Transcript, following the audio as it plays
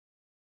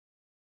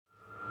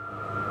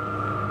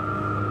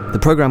The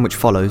programme which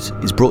follows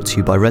is brought to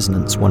you by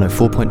Resonance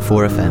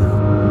 104.4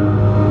 FM.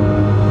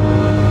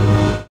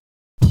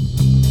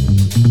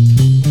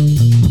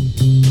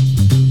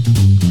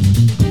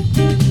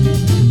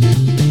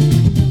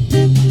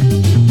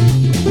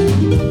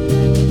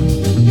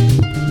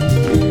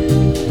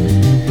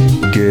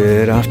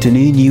 Good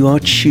afternoon, you are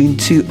tuned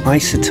to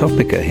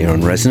Isotopica here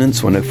on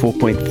Resonance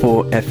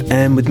 104.4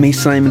 FM with me,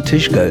 Simon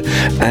Tishko,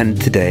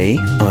 and today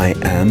I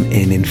am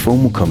in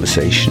informal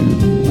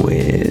conversation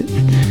with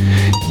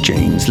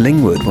James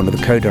Lingwood, one of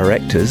the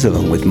co-directors,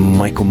 along with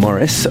Michael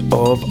Morris,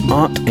 of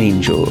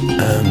ArtAngel,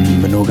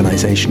 an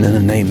organisation and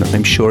a name that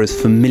I'm sure is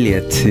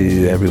familiar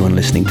to everyone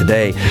listening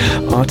today.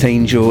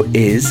 ArtAngel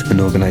is an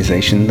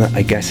organisation that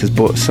I guess has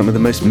brought some of the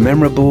most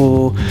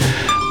memorable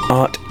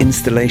art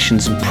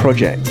installations and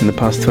projects in the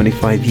past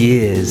 25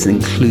 years,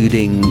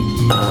 including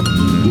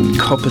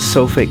copper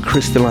sulfate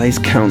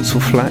crystallized council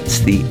flats,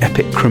 the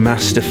epic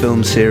Cremaster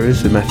film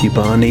series with Matthew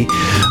Barney,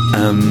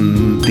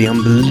 the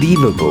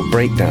unbelievable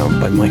Breakdown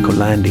by Michael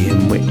Landy,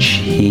 in which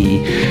he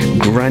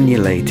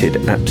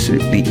granulated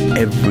absolutely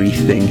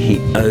everything he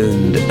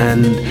owned,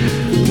 and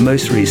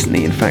most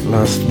recently, in fact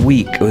last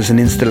week, it was an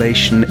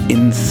installation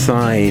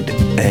inside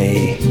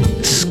a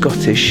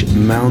Scottish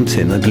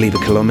mountain, I believe a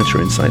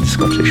kilometre inside the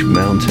Scottish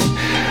mountain,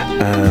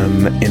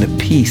 in a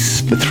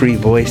piece for 3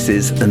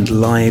 voices and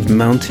live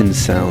mountain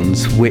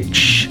sounds,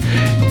 which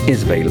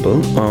is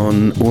available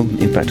on,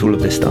 in fact all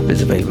of this stuff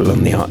is available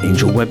on the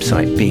ArtAngel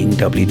website, being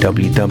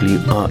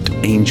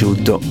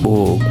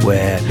www.artangel.org,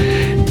 where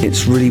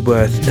it's really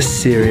worth a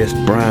serious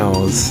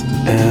browse,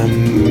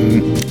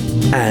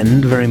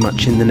 and very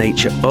much in the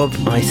nature of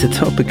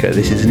Isotopica.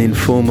 This is an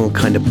informal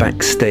kind of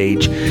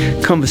backstage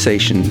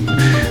conversation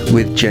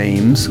with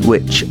James,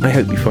 which I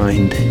hope you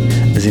find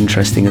as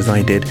interesting as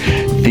I did.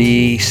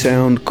 The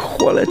sound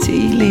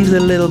quality leaves a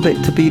little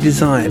bit to be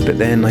desired, but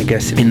then I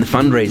guess in the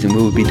fundraising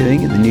we will be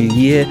doing in the new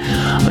year,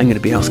 I'm going to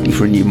be asking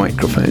for a new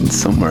microphone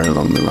somewhere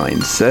along the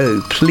line.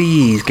 So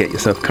please get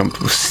yourself a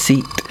comfortable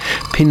seat,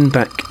 pin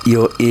back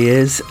your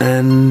ears,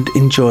 and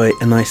enjoy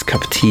a nice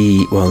cup of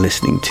tea while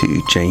listening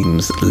to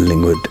James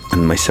Lingwood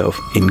and myself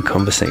in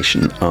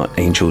conversation,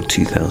 ArtAngel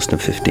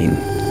 2015.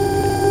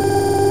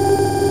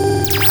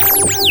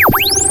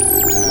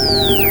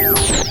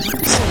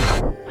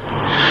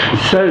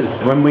 So,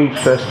 when we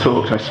first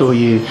talked, I saw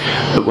you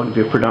at one of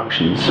your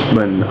productions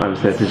when I was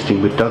there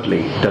visiting with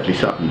Dudley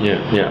Sutton. Yeah.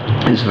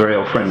 He's a very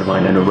old friend of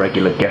mine and a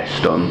regular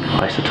guest on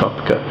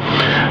Isotopica.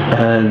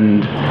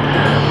 And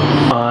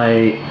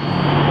I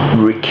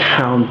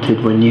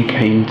recounted when you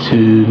came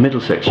to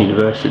Middlesex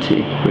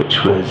University,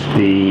 which was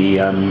the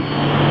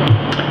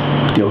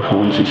old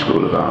Hornsey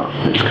School of Art.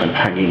 It was kind of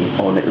hanging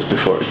on. It was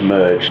before it was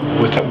merged.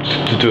 Was that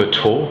to do a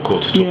talk or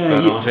to talk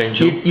about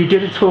ArtAngel? You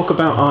did a talk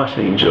about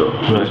ArtAngel.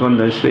 Right. It was one of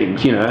those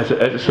things, you know, as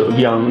a sort of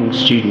young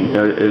student,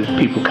 as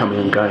people coming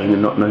and going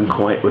and not knowing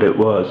quite what it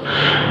was,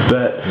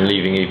 but and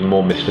leaving even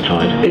more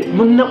mystified.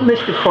 Well, not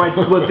mystified.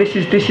 Well, this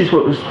is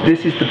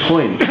the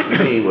point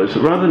for me, was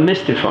rather than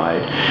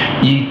mystified,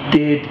 you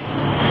did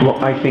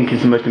what I think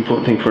is the most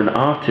important thing for an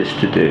artist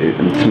to do,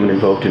 and someone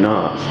involved in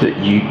arts, that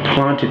you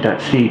planted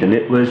that seed, and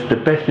it was the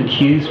Bethan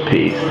Hughes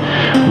piece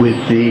with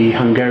the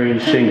Hungarian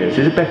singers.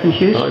 Is it Bethan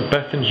Hughes?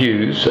 Bethan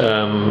Hughes,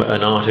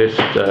 an artist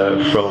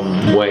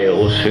from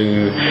Wales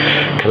who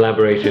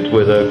collaborated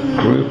with a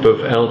group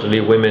of elderly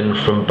women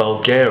from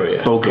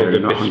Bulgaria called the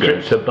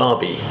Bistritza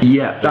Barbie.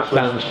 Yeah, that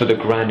stands for the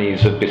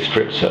Grannies of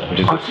Bistritza,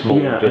 which is a small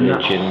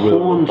village in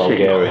rural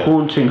Bulgaria.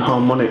 Haunting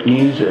harmonic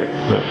music,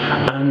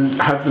 right.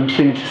 And have them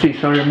sing to see.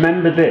 So I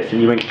remember this,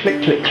 and you went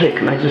click, click, click,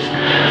 and I just,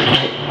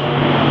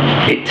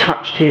 it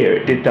touched here,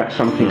 it did that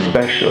something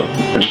special,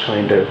 and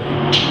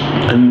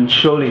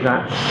surely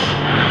that's...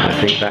 I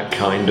think that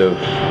kind of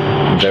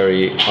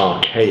very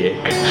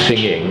archaic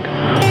singing,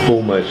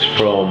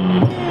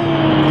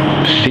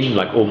 seemed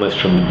like almost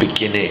from the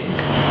beginning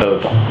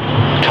of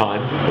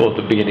time, or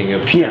the beginning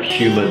of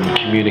human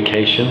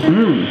communication,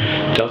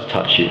 does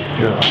touch you.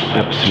 Yeah,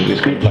 absolutely.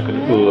 It's kind of like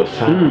an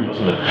sound,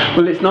 doesn't it?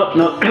 Well, it's not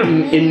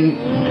in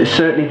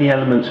certainly the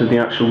elements of the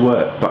actual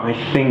work, but I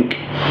think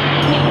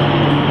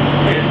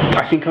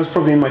I was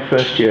probably in my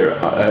first year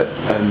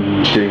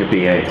doing a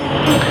BA,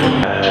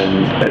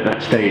 and at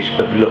that stage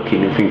of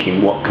looking and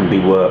thinking, what can be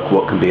work,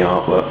 what can be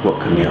artwork, what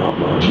can be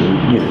artwork,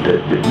 and, you know,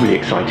 the really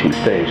exciting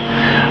stage,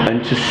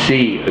 and to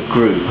see a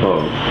group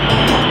of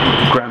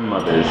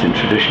grandmothers in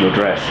traditional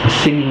dress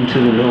singing to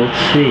the North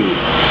Sea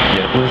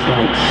was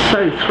like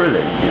so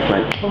thrilling. It's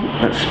like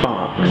that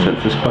spark,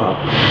 sense of spark,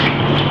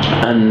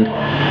 and I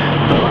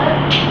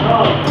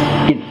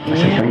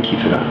say thank you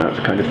for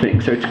that kind of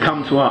thing. So to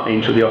come to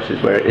ArtAngel, the office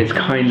where it's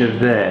kind of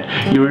there,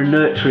 you're a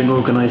nurturing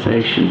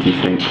organisation, do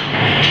you think?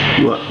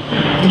 What?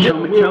 Tell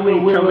me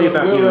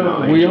about you and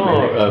ArtAngel. We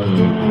are,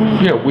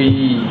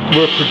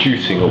 we're a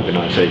producing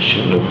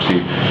organisation,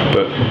 obviously,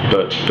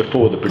 but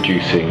before the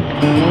producing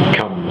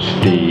comes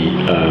the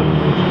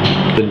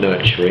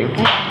nurturing,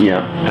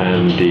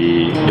 and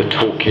the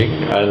talking,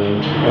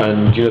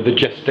 and the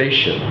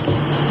gestation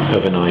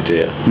of an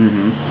idea.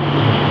 Mm-hmm.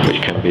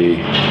 which can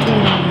be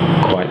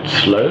quite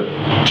slow,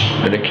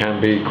 and it can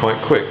be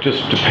quite quick,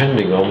 just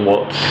depending on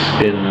what's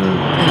in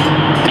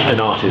an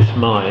artist's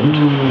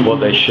mind, what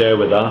they share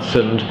with us,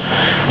 and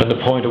the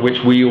point at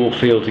which we all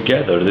feel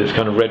together that it's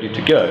kind of ready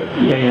to go.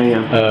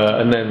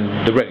 And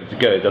then the ready to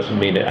go doesn't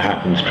mean it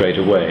happens straight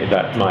away.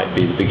 That might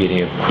be the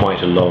beginning of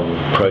quite a long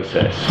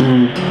process.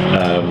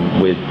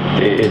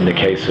 In the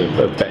case of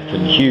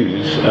Bethan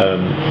Hughes,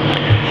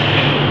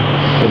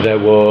 there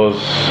was,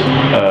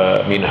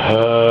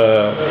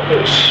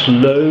 her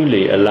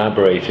slowly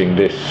elaborating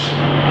this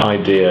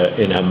idea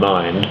in her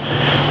mind,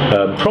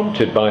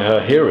 prompted by her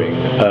hearing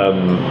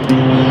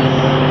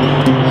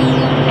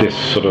this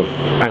sort of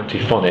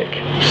antiphonic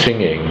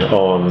singing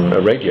on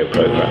a radio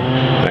program,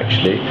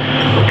 actually,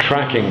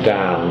 tracking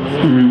down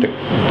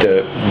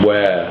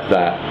where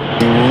that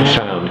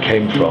sound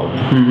came from,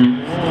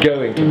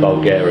 going to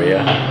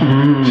Bulgaria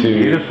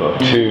to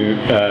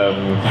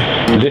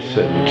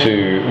listen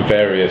to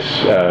various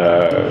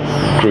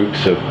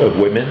groups of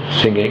women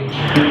singing,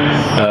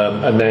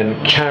 and then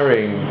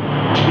carrying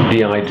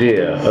the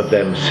idea of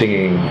them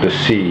singing the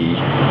sea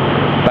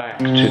back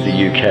to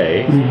the UK,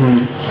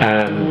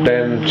 and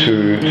then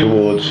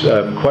towards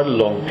quite a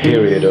long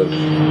period of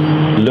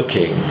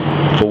looking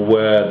for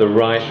where the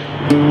right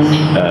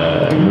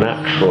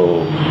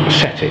natural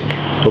setting,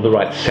 or the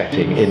right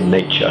setting in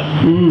nature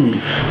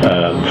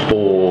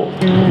for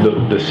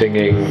the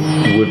singing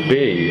would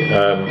be.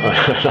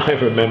 I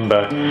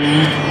remember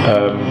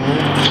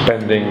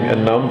spending a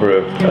number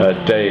of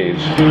days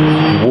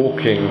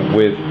walking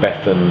with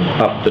Bethan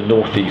up the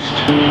northeast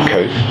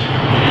coast.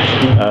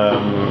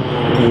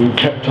 We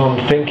kept on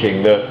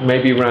thinking that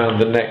maybe around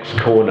the next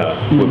corner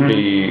would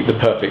be the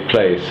perfect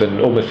place, and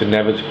almost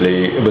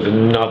inevitably it was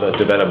another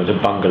development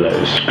of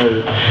bungalows,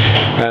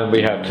 and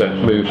we had to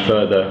move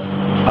further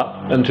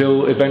up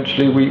until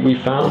eventually we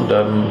found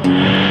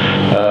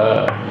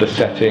the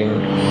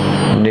setting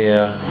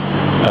near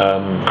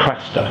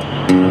Crasta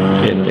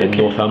in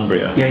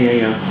Northumbria.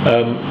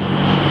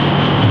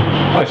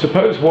 I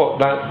suppose what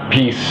that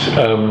piece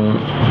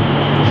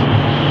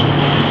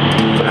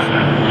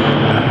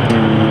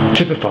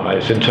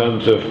typifies in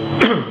terms of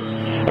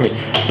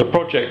the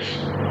projects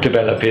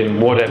develop in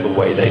whatever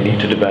way they need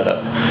to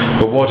develop,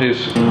 but what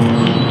is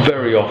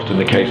very often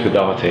the case with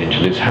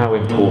ArtAngel is how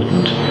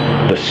important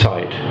the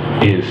site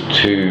is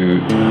to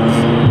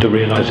the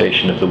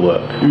realization of the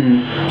work.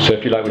 So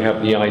if you like, we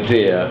have the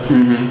idea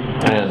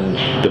and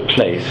the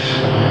place,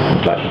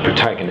 like the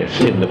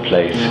protagonist in the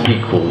place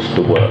equals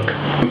the work.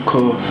 Of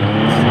course.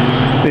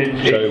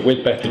 So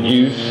with Bethan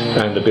Hughes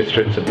and the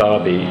Bistritza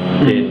Barbie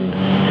in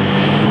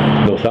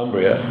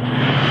Northumbria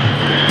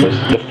was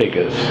the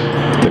figures,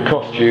 the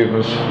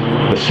costumes,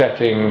 the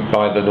setting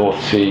by the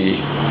North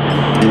Sea,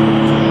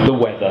 the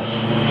weather,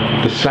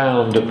 the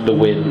sound of the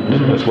wind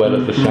as well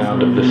as the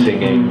sound of the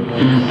singing,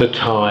 the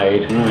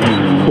tide,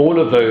 all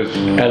of those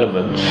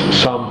elements,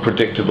 some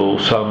predictable,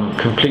 some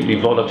completely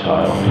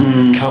volatile,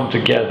 come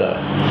together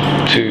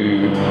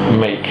to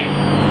make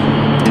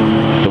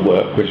the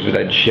work, which was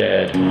then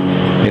shared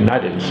in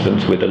that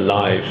instance with a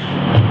live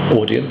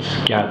audience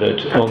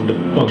gathered on the.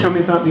 Tell me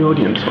about the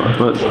audience.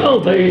 Well,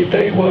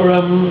 they were.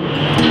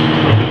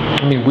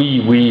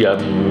 We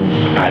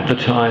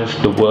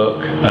advertised the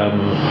work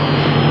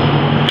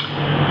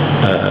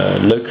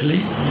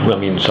locally.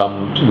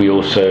 We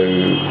also.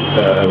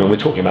 We're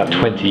talking about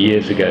 20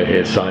 years ago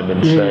here,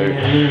 Simon.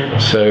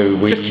 So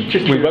we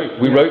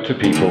wrote to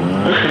people.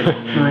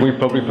 We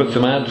probably put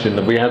some ads in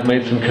them. We had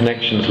made some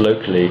connections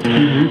locally,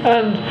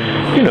 and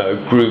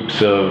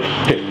groups of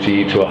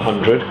 50 to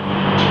 100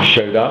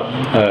 showed up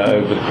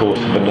over the course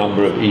of a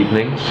number of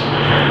evenings.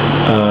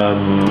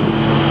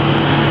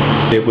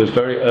 It was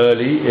very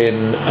early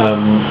in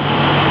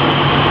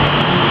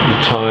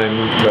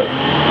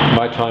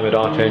my time at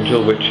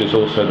ArtAngel, which is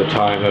also the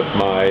time of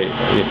my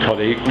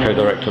colleague,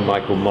 co-director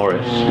Michael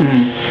Morris,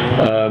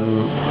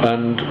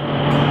 and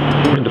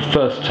the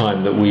first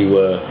time that we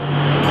were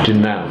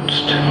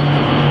denounced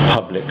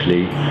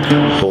publicly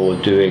for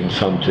doing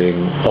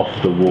something off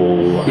the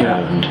wall,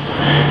 and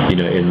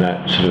in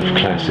that sort of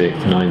classic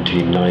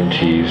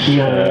 1990s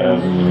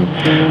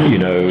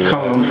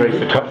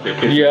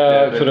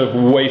sort of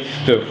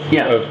waste of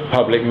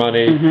public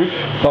money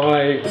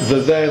by the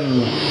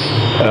then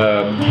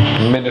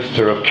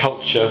Minister of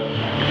Culture.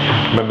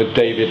 Remember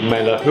David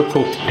Mellor, who of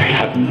course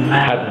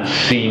hadn't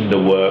seen the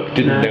work,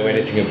 didn't know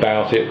anything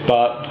about it,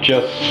 but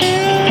just.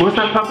 Was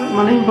that public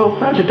money involved?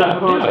 Did that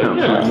have Arts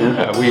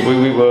Council? We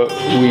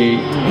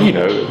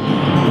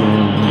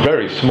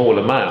very small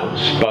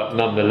amounts, but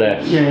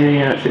nonetheless.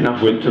 It's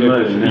enough to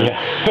learn.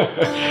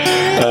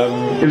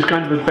 It was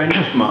kind of a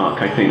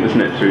benchmark, I think,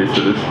 wasn't it, through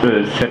sort of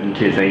the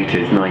 70s,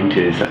 80s,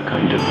 90s, that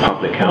kind of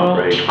public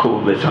outrage,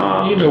 call this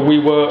art.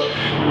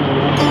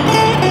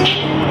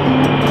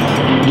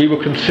 We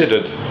were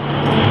considered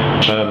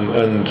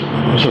and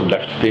sort of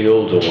left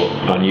field or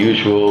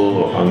unusual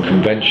or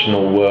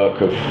unconventional work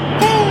of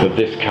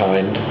this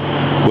kind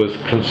was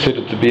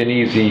considered to be an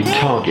easy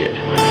target.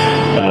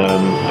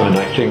 And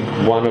I think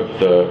one of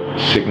the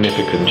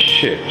significant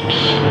shifts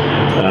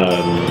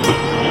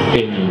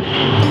in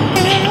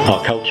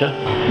our culture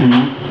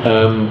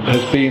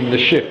has been the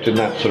shift in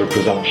that sort of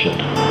presumption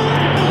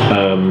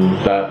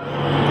that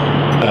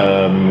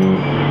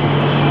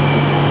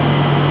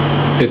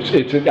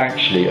it's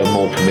actually a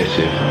more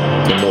permissive,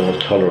 a more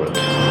tolerant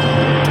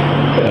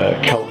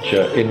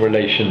culture in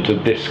relation to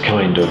this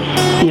kind of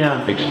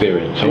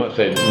experience. I must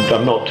say,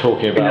 I'm not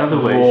talking about in other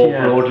ways,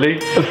 more broadly.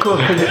 Of course,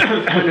 because it's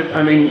kind of,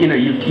 I mean,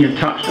 you've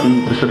touched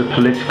on the sort of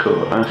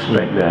political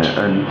aspect there,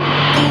 and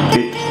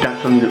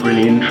that's something that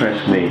really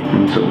interests me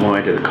from sort of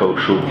wider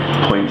cultural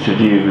points of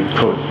view. We'll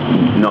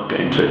probably not get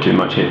into it too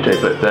much here today,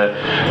 but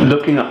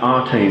looking at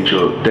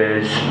ArtAngel,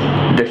 there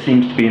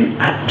seems to be an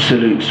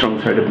absolute strong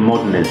thread of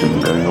modernism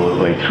going all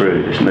the way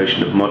through, this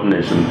notion of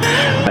modernism.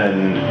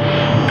 And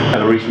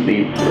I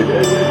recently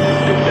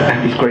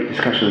had this great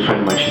discussion with a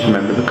friend of mine. She's a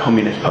member of the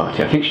Communist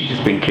Party. I think she's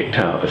just been kicked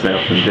out, as they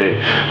often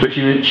do. But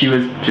she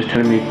was just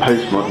telling me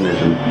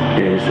postmodernism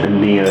is a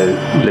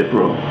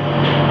neoliberal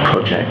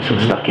project sort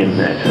of stuck in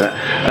there to that.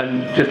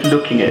 And just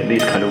looking at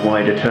these kind of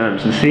wider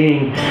terms and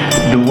seeing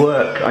the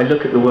work, I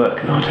look at the work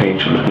in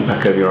ArtAngel, looking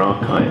back over your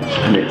archives,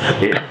 and it's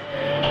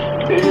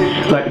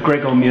like the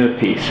Gregor Muir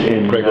piece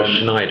in Gregor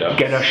Schneider.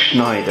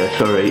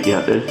 Sorry,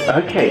 yeah.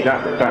 Okay,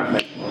 that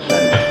makes more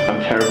sense. I'm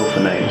terrible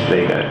for names.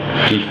 There you go.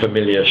 The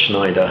familiar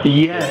Schneider.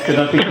 Yeah, because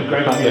I think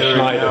Gregor Muir the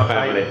Schneider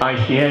family.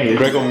 ICA.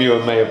 Gregor Muir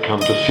may have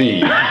come to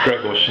see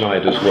Gregor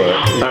Schneider's work.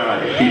 All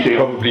right, he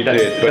probably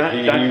did, but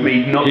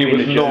he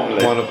was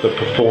not one of the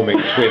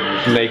performing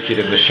twins naked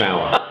in the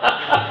shower.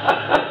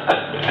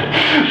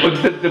 Well,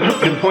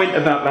 the point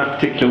about that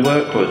particular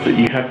work was that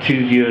you had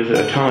 2 viewers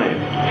at a time.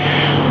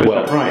 Was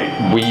that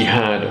right? We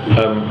had,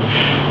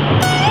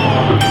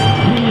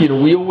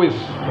 we always,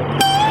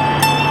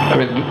 I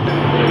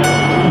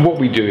mean, what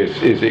we do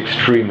is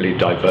extremely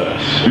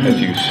diverse, as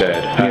you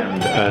said,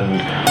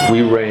 and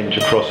we range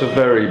across a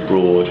very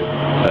broad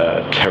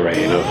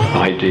terrain of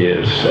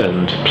ideas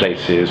and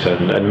places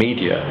and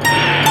media.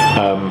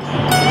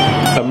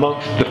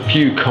 Amongst the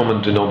few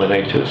common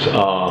denominators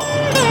are,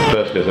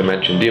 firstly, as I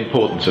mentioned, the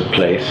importance of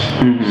place,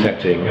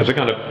 setting, as a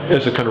kind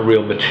of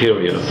real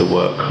material of the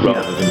work,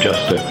 rather than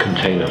just a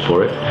container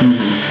for it.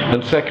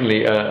 And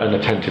secondly, an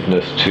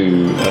attentiveness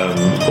to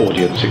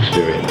audience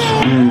experience.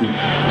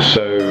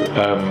 So,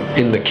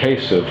 in the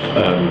case of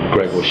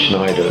Gregor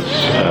Schneider's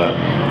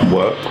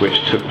work, which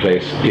took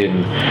place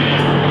in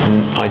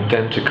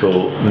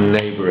identical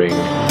neighbouring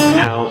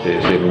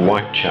houses in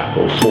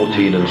Whitechapel,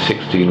 14 and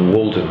 16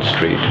 Walden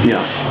Street.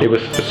 It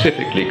was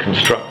specifically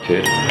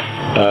constructed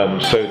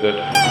so that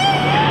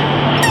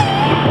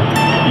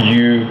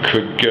you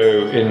could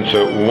go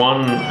into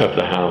one of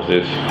the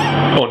houses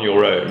on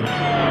your own.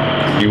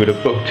 You would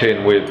have booked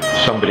in with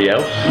somebody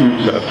else,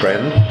 so a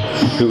friend,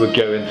 who would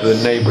go into the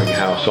neighbouring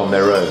house on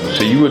their own.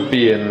 So you would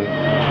be in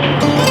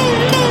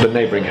the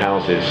neighbouring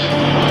houses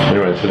on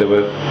your own. So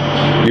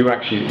you were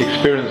actually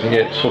experiencing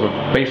it sort of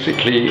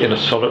basically in a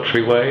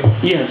solitary way,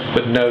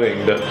 but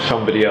knowing that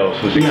somebody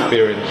else was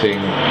experiencing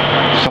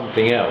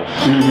something else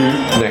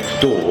next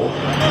door.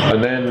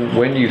 And then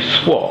when you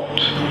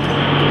swapped,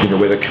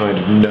 with a kind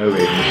of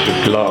knowing sort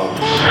of glance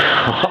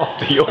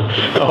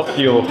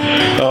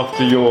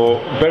after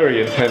your very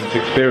intense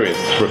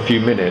experience for a few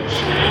minutes,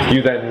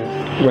 you then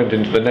went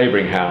into the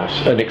neighbouring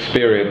house and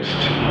experienced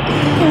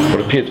what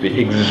appeared to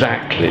be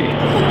exactly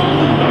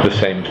the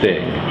same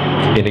thing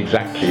in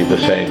exactly the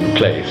same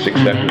place,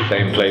 except the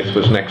same place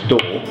was next door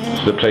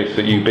to the place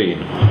that you've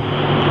been.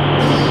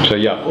 So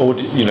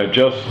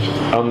just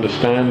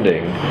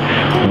understanding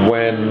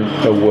when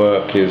a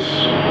work is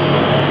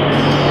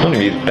not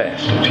only is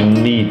best, it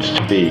needs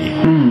to be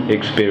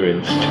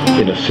experienced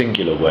in a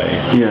singular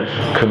way,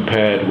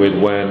 compared with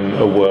when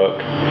a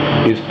work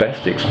is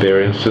best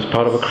experienced as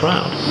part of a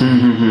crowd.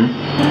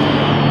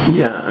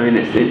 Yeah, I mean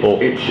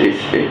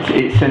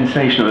it's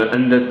sensational,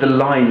 and the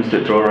lines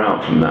that draw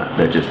out from that,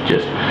 they're just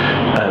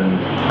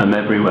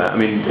everywhere. I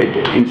mean,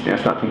 instantly I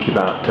start thinking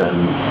about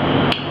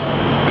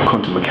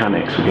quantum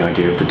mechanics with the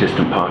idea of the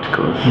distant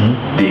particles,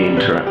 the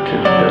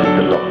interactive,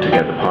 the locked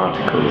together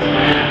particles.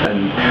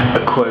 And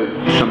a quote,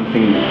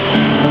 something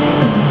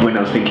when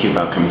I was thinking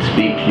about coming to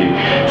speak to you,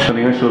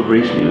 something I saw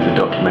recently was a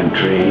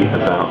documentary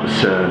about the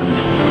CERN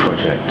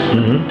project.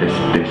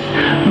 This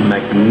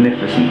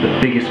magnificent, the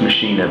biggest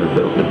machine ever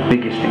built, the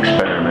biggest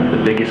experiment,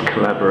 the biggest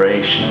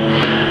collaboration.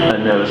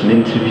 And there was an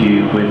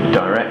interview with the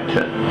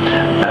director,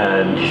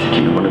 and he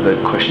said, one of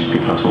the questions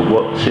people ask, well,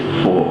 what's it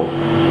for?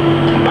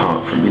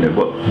 Apart from,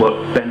 what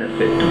benefit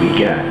benefit do we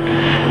get?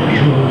 He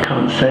said, well, we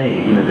can't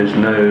say. You know, there's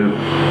no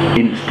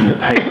instant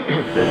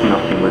payoff. There's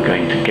nothing we're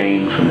going to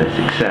gain from this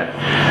except.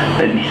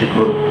 And he said,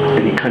 well,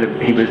 and he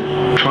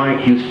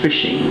was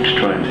fishing to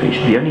try and think. He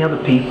said, the only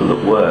other people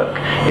that work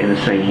in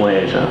the same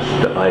way as us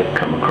that I've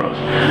come across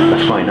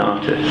are fine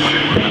artists.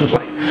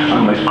 Like, I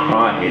almost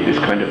cry at this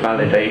kind of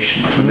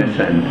validation from this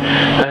end,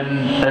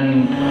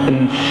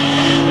 and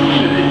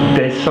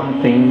there's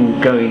something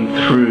going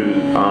through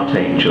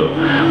ArtAngel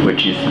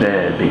which is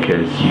there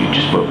because you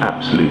just will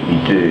absolutely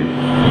do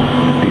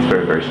these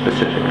very, very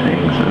specific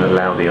things and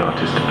allow the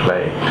artist to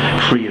play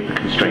free of the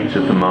constraints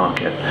of the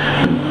market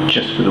and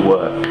just for the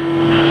work.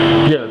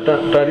 Yeah,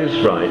 that is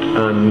right,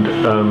 and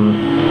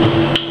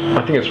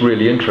I think it's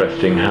really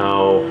interesting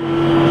how,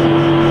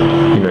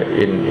 you know,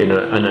 in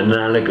an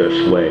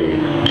analogous way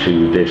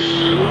to this,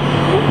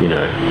 you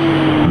know,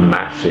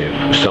 massive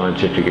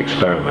scientific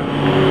experiment,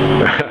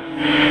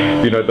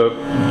 you know,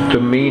 the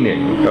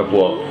meaning of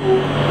what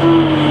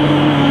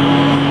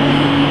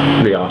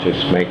the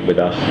artists make with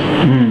us,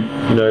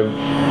 you know,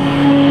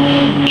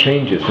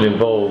 changes and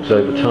evolves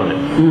over time.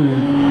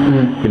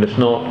 You know, it's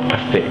not a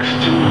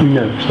fixed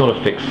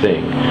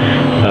thing.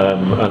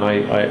 And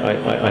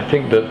I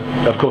think that,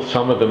 of course,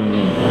 some of the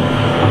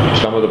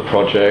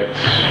projects,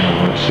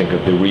 let's think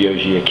of the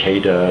Ryoji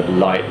Ikeda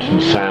light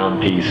and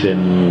sound piece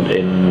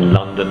in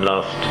London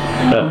last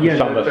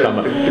summer,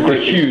 the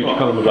huge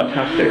kind of like,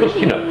 because,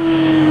 you know,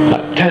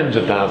 like tens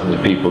of thousands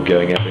of people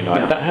going every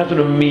night, that has an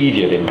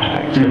immediate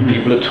impact, and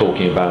people are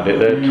talking about it,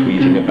 they're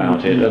tweeting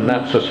about it, and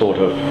that's a sort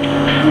of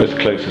as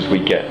close as we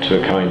get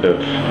to a kind of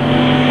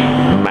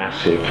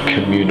massive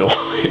communal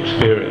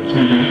experience.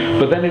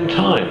 But then in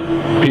time,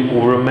 people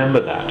will remember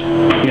that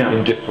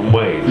in different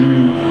ways.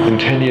 In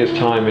 10 years'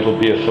 time, it'll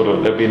be a sort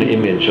of, there'll be an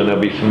image, and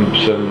there'll be some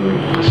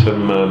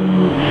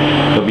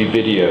there'll be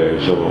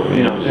videos or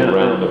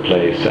around the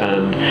place,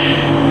 and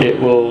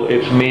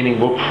its meaning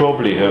will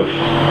probably have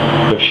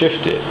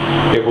shifted.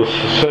 It will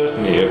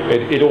certainly have.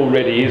 It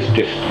already is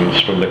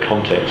distanced from the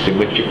context in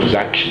which it was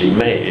actually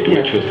made,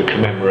 which was the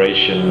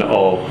commemoration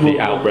of the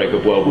outbreak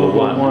of World War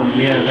I.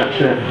 Yeah, that's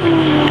it.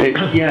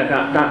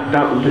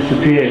 That will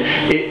disappear.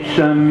 It's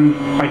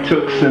I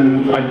took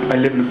some. I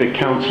live in a big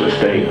council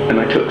estate, and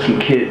I took some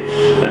kids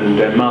and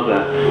their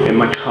mother in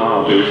my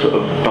car. We were sort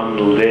of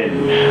bundled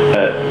in,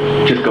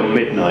 just gone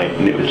midnight,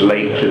 and it was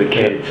late for the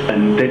kids,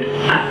 and they'd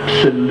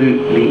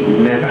absolutely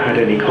never had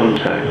any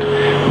contact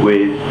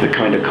with the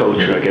kind of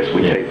culture I guess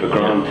we take for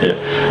granted,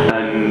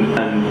 and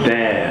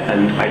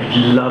I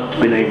loved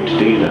being able to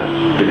do that.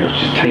 Being able to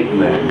just take them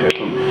there and go,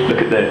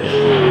 look at this.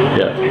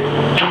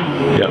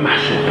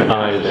 Massive.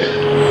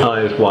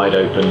 Eyes wide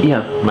open.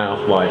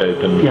 Mouth wide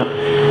open.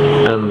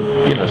 And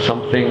you know,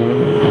 something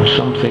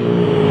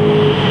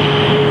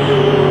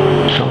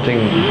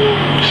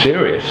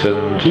serious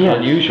and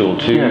unusual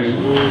to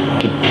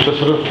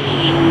sort of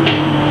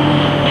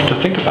to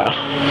think about.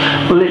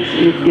 Well, it's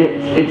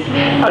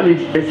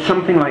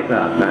something like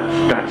that.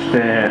 That's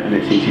there, and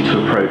it's easy to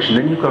approach. And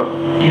then you've got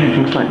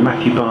things like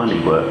Matthew Barney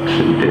works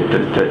and did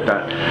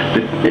that.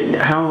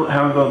 How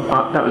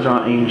that was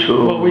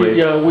ArtAngel. Well,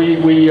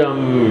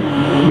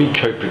 we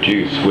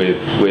co-produced with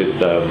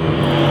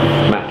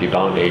Matthew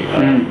Barney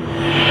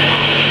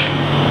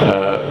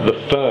the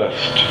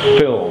first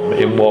film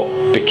in what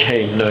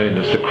became known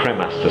as the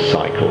Cremaster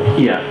cycle.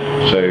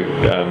 So,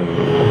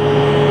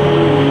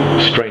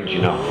 strange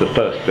enough, the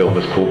first film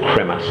was called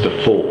Cremaster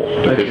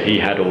 4 because he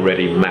had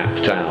already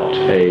mapped out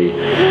a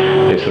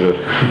sort of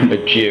a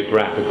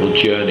geographical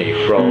journey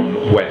from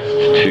west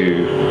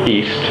to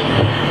east,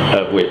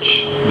 of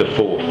which the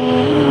fourth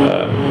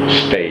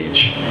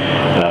stage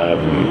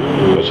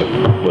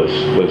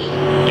was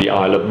the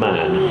Isle of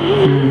Man,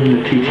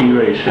 the TT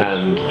races,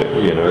 and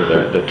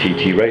the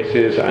TT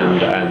races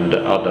and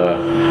other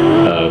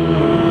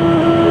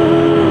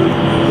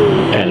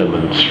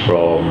elements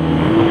from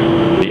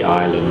the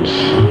island's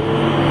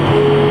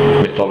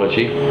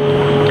mythology.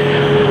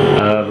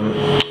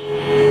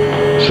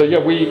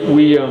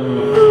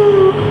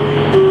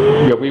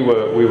 We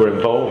were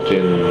involved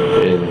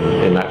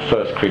in that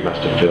first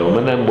Cremaster film,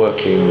 and then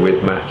working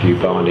with Matthew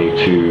Barney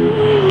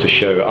to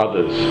show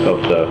others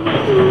of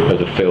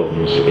the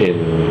films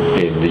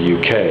in the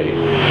UK.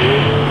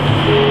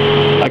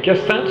 I guess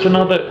that's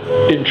another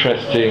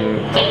interesting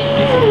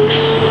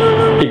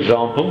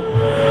example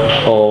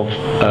of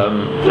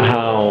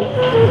how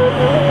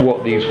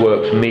what these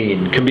works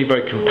mean can be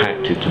very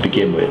compacted to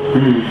begin with.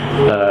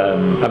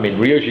 I mean,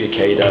 Ryoji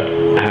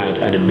Ikeda had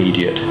an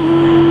immediate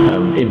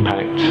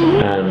impact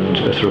and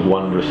a sort of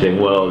wondrous thing.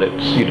 Well,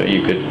 it's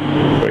you could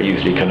very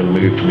easily kind of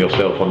move from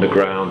yourself on the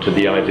ground to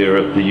the idea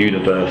of the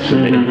universe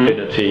and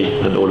infinity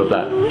and all of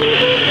that.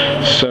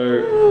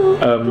 So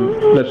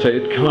let's say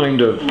it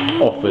kind of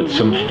offered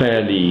some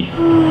fairly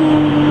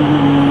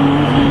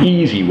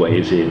easy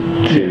ways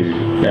into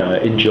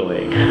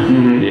enjoying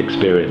the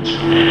experience,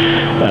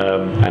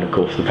 and of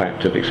course the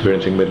fact of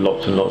experiencing with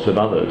lots and lots of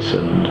others,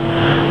 and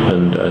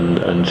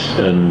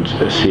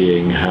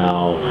seeing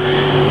how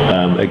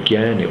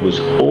again it was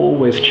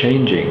always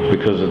changing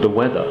because of the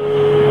weather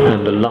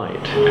and the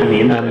light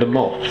and the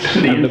moths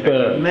and the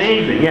birds.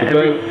 Amazing, yeah.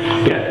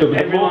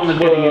 Everyone was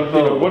getting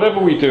involved. Whatever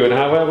we do, and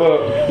however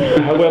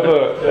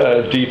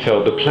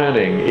detailed the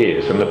planning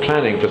is, and the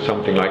planning for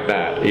something like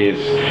that is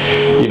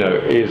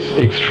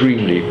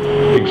extremely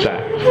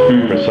exact,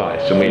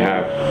 precise, and we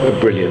have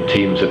brilliant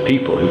teams of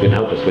people who can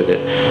help us with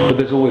it. But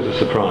there's always a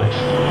surprise,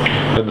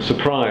 and the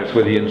surprise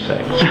were the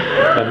insects,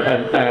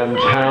 and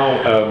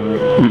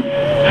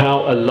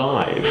how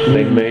alive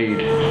they made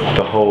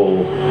the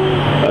whole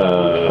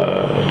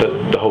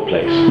the whole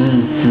place.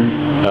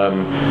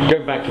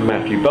 Going back to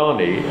Matthew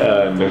Barney,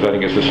 because I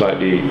think it's a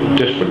slightly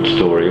different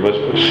story,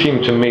 it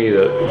seemed to me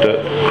that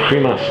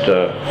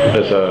Cremaster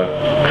as a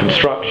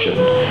construction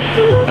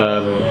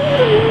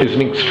is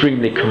an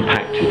extremely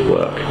compacted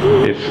work.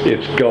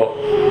 It's got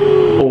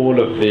all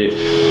of this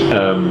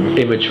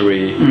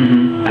imagery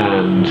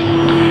and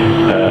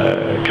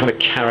kind of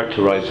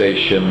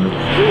characterization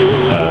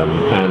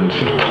and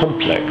sort of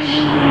complex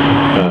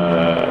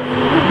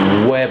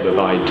web of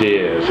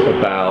ideas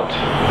about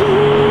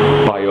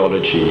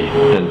biology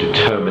and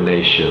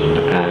determination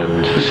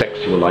and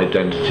sexual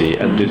identity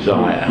and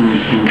desire,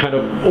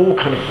 all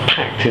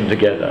packed in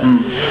together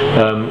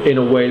in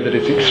a way that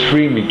is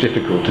extremely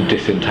difficult to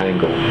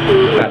disentangle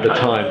at the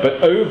time.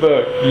 But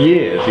over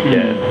years,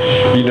 again,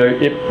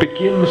 it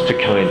begins to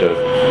kind of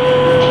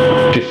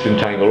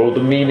disentangle, or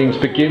the meanings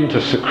begin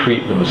to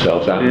secrete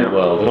themselves out in the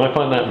world, and I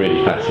find that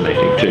really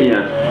fascinating too.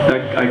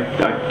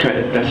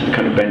 That's the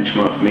kind of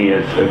benchmark for me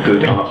as a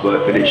good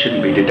artwork, that it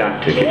shouldn't be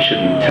didactic. It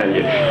shouldn't tell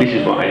you this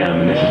is what I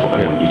am and this is what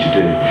I want you to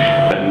do.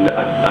 And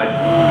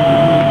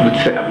I would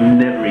say I've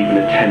never even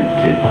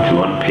attempted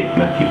to unpick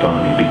Matthew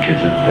Barney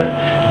because of the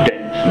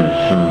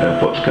denseness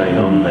of what's going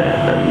on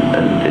there,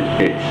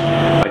 and it's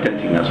I don't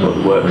think that's what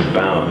the work's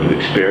about. You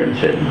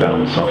experience it and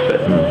bounce off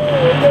it.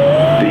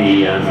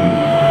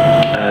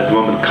 The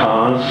one with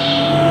cars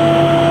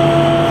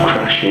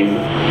crashing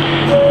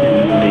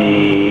in the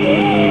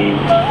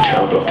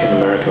tower block in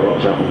America, what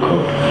was that one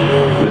called?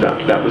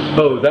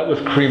 That was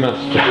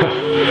Cremaster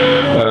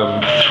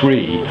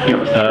 3,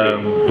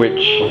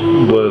 which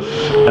was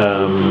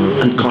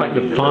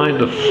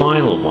the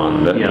final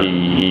one that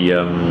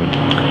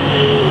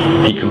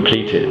he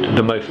completed,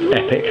 the most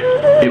epic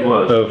of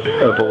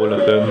all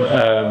of them,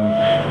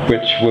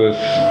 which was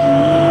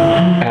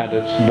had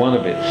as one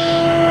of its.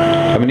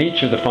 I mean,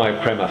 each of the 5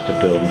 Cremaster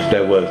films,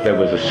 there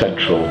was a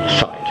central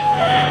site,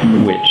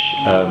 which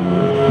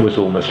was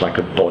almost like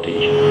a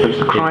body. It was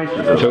the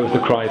Chrysler building. So it was the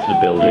Chrysler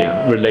building,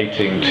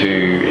 relating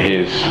to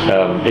his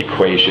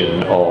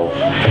equation of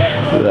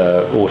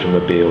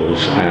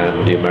automobiles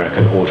and the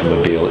American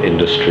automobile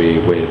industry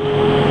with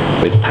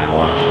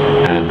power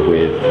and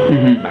with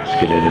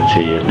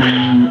masculinity,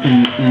 and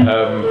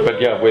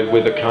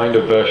with a kind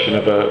of version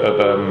of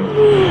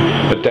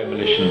a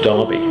demolition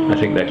derby, I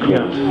think they're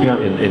called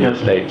in the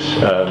States,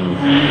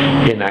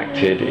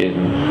 enacted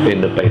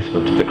in the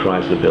basement of the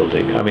Chrysler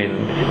building. I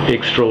mean,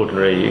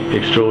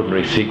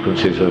 extraordinary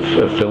sequences of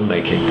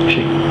filmmaking.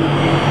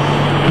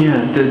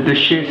 The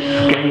sheer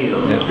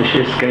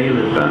scale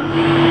of that,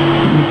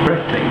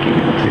 breathtaking,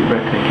 absolutely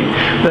breathtaking.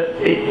 But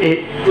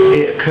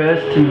it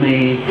occurs to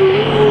me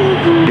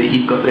that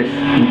you've got this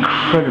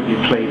incredibly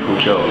playful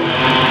job,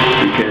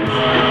 because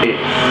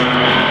it's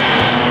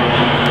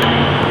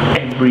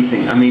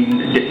everything. I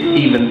mean,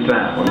 even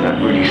that on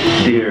that really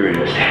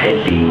serious,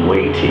 heavy,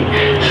 weighty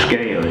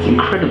scale is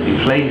incredibly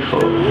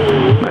playful.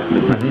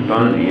 Matthew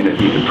Barney, you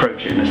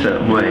approach it in a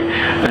certain way,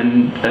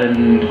 and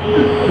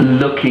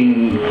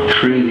looking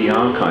through the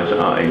archives at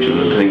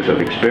ArtAngel and things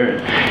I've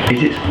experienced,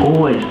 it's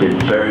always been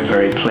very,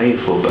 very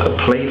playful, but a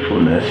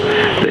playfulness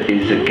that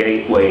is a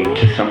gateway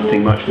to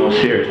something much more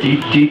serious. Do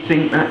you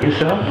think that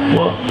yourself?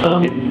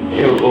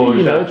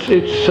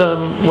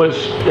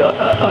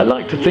 I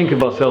like to think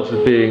of ourselves as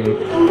being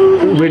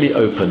really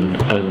open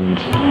and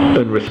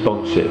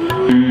responsive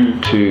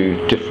to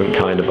different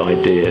kind of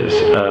ideas.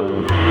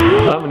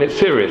 I mean, it's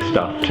serious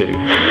stuff too.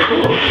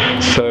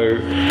 So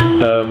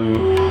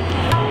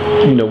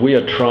we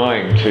are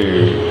trying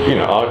to,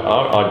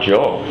 our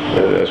job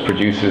as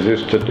producers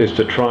is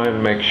to try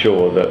and make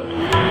sure that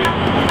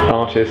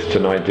artists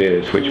and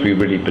ideas which we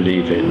really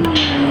believe in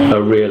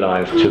are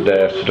realised to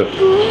their sort of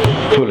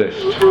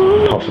fullest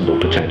possible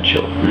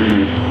potential.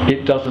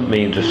 It doesn't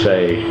mean to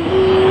say,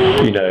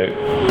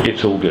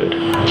 it's all good,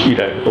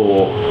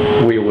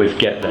 or we always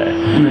get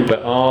there.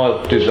 But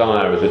our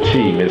desire as a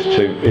team is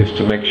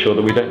to make sure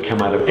that we don't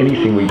come out of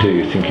anything we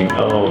do thinking,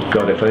 oh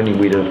God, if only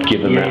we'd have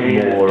given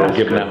that more or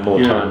given that more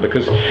time,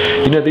 because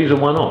these are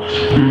one-offs.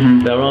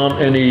 There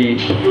aren't any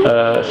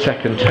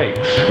second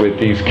takes with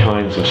these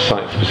kinds of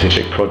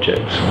site-specific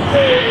projects,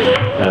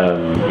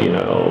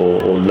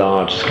 or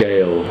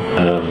large-scale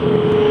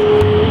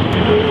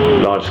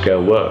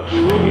works.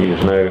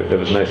 There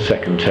was no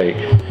second take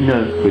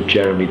with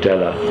Jeremy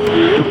Deller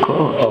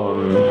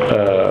on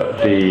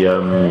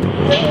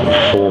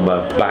the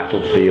former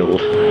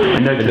battlefield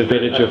in the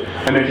village of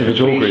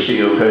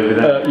shield over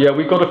there.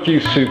 we've got a few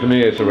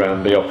souvenirs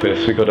around the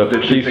office. We've got a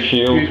police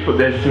shield,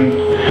 there's some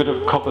bit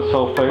of copper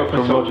sulphate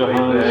from Roger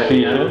Hines'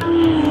 Seizure.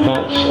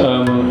 That's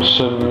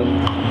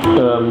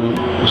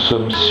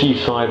some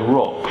seaside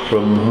rock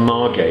from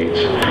Margate,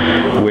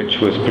 which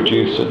was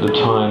produced at the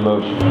time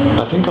of,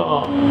 I think,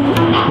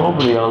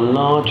 probably our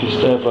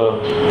largest ever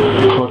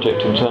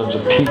project in terms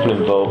of people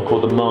involved,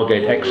 called the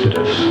Margate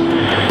Exodus,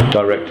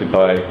 directed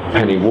by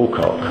Penny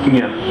Walcock,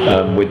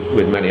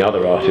 with many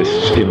other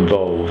artists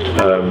involved,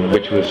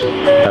 which was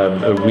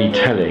a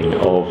retelling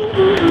of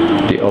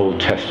the Old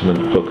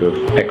Testament book of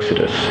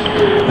Exodus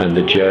and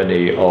the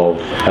journey of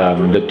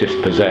the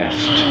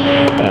dispossessed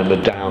and the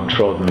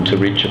downtrodden to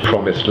reach a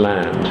promised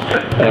land,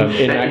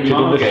 enacted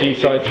in the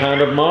seaside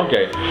town of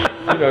Margate.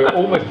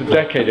 Almost a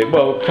decade,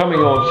 coming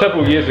on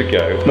several years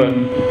ago, but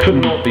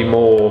could not be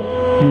more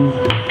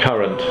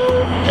current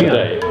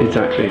today. Yeah,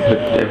 exactly. But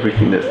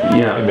everything that's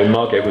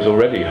Margate was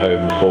already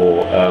home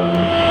for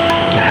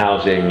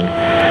housing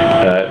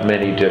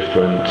many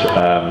different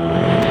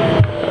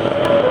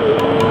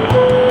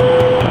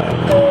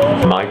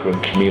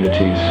migrant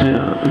communities.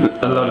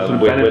 A lot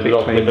of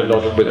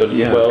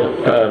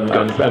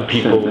and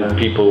people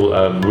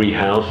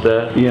rehoused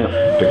there.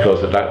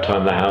 Because at that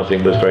time the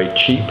housing was very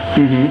cheap,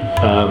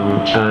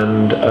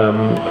 and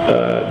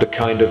the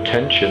kind of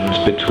tensions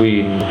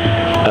between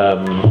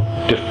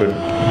different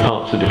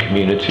parts of the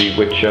community,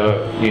 which are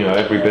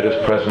every bit as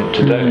present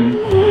today.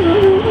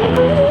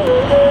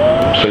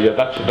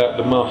 That's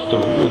the master,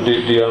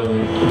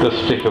 the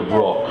stick of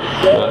rock.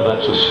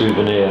 That's a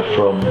souvenir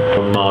from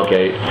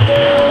Margate.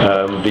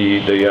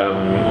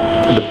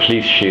 The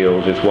police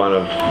shield is one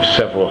of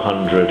several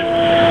hundred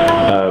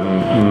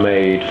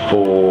made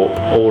for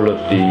all of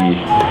the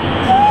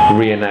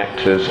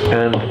reenactors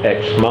and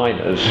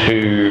ex-miners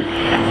who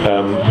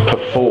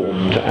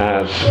performed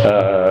as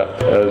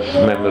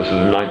members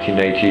of the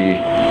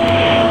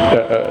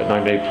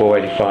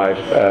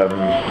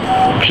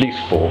 1984-85 police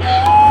force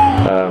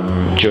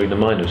during the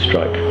miners'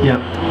 strike.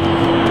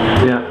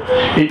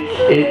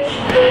 It's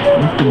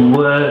the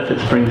word that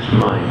springs to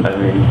mind. I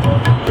mean,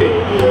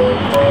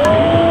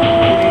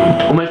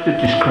 almost a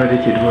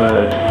discredited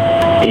word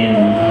in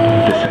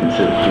the sense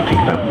of, if you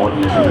think about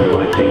modernism and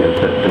writing, of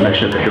the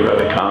notion of the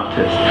heroic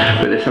artist,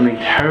 but there's something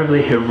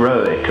terribly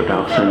heroic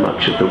about so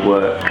much of the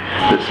work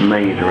that's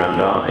made around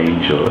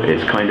ArtAngel.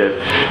 It's kind of,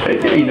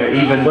 even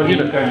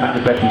going back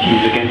to Beck and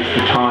Hughes Against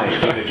the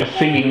Tide, just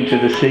singing to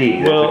the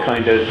sea. There's a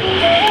kind of.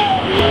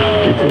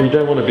 You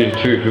don't want to be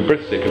too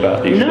hubristic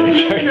about these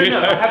things. No.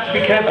 I have to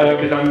be careful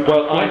because I'm.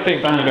 I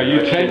think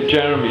you take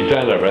Jeremy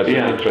Deller as an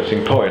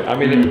interesting point. I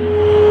mean,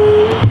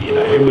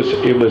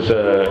 it was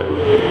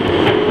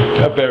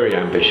a very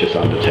ambitious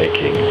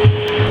undertaking.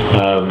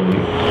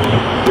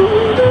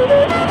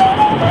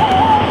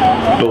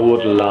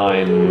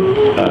 Borderline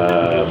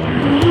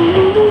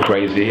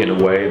crazy in a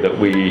way that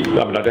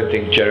I don't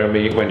think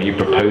Jeremy, when he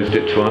proposed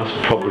it to us,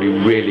 probably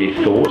really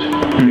thought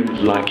it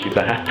was likely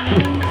to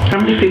happen. How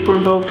many people were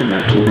involved in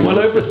that? Well,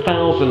 over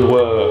 1,000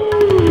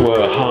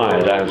 were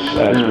hired as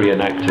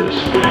reenactors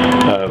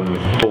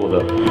for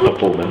the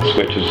performance,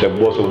 which was a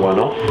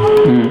one-off.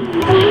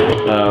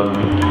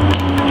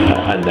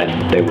 And then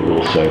they were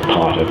also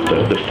part of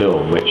the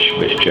film, which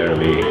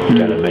Jeremy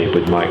Deller made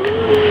with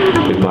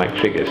Mike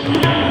Figgis.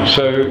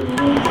 So,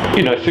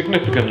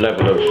 significant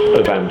level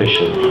of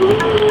ambition,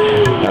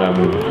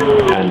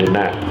 and in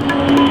that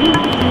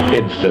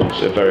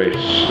instance, a very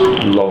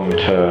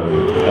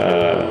long-term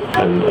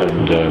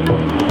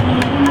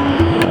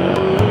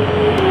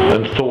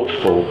and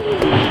thoughtful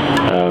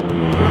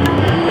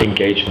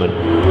engagement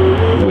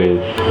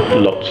with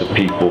lots of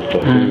people for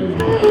whom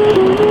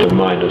the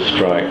miners'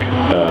 strike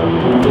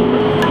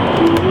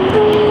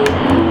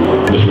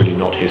was really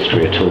not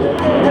history at all.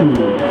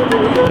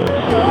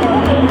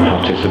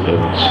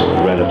 Participants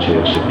or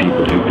relatives of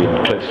people who've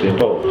been closely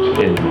involved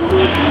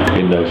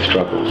in those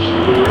struggles,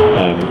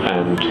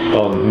 and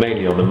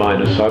mainly on the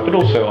miners' side, but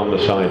also on the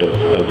side of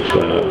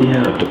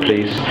the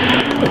police.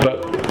 But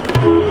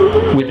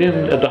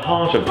at the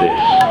heart of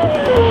this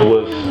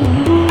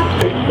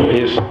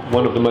is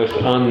one of the most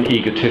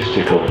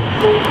unegotistical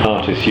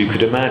artists you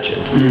could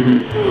imagine.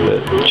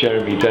 That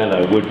Jeremy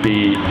Deller would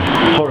be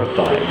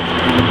horrified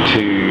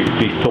to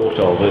be thought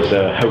of as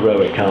a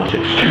heroic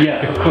artist.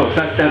 Yeah, of course.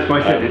 That's why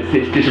I said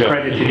it's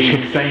discredited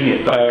even saying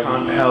it, but I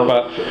can't help.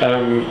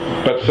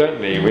 But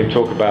certainly we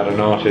talk about an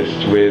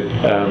artist with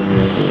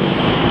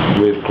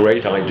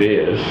great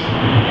ideas,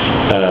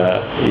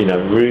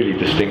 really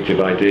distinctive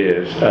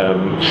ideas,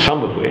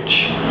 some of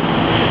which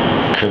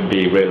can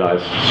be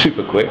realised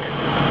super quick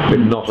with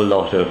not a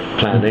lot of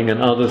planning,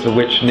 and others of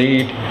which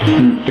need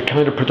the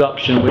kind of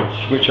production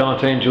which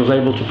ArtAngel's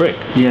able to bring.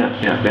 Yeah.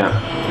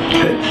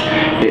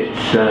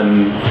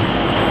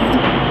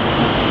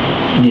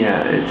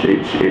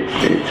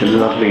 It's a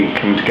lovely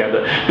come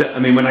together. I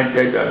mean, when I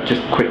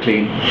just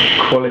quickly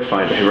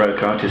qualify the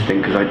heroic artist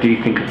thing, because I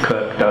do think of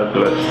Kirk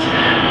Douglas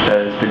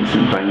as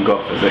Vincent van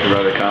Gogh as a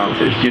heroic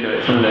artist.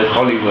 It's one of those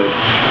Hollywood.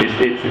 It's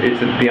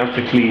the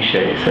utter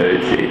cliche, so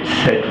it's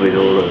said with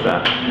all of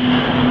that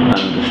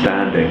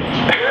understanding.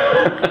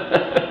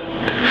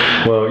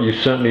 Well, you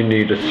certainly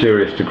need a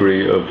serious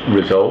degree of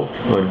resolve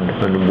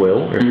and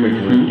will, if we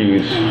can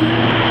use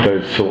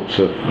those sorts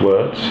of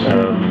words,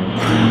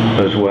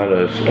 as well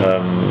as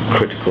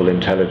critical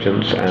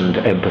intelligence and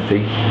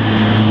empathy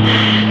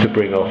to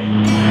bring off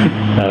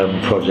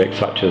projects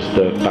such as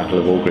the Battle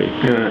of Orgreave.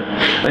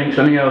 Yeah, I think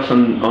something else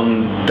on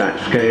that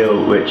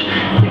scale, which,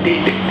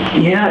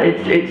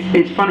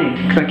 it's funny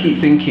because I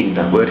keep thinking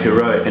that word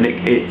heroic, and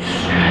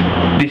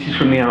this is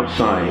from the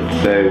outside,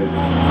 so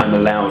I'm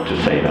allowed to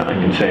say that. I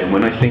can say, and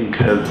when I think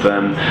of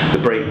the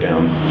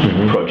Breakdown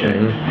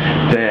project,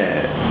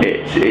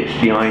 it's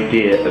the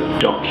idea of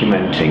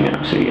documenting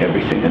absolutely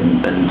everything,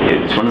 and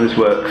it's one of those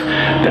works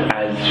that,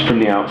 as from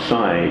the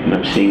outside, and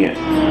I'm seeing it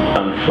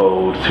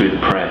unfold through the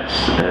press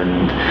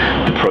and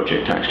the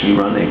project actually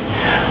running,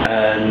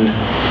 and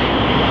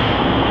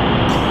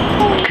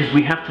because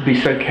we have to be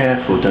so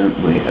careful,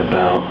 don't we,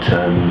 about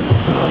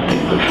I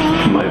think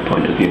from my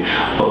point of view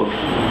of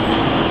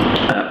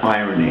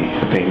irony,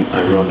 of being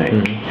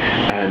ironic,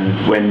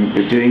 and when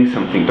you're doing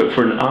something, but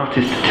for an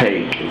artist to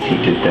take, as he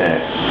did there,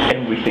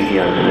 everything he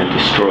owned and then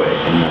destroy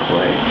it in that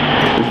way,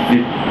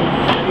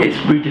 it's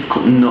really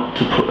difficult not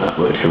to put that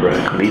word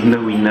heroic on, even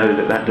though we know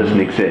that doesn't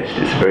exist.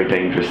 It's a very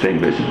dangerous thing,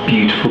 but it's a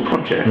beautiful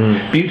project.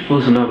 Beautiful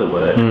is another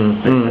word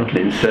that I can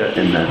insert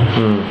in there.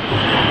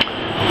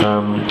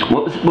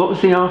 What was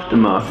the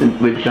aftermath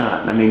with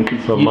that? I mean,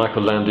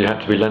 Michael Landy had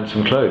to be lent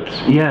some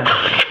clothes. Yeah,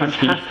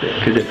 fantastic.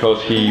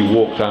 Because he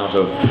walked out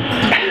of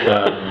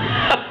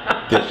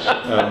this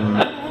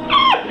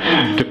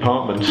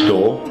department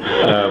store,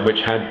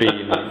 which had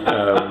been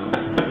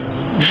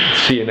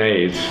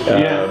C&A's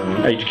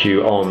HQ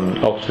on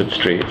Oxford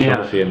Street. It's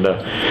obviously in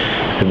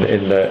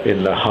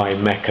the high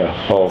mecca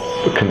of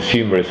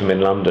consumerism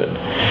in London,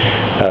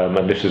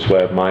 and this is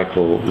where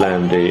Michael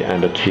Landy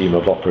and a team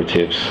of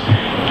operatives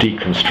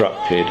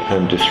deconstructed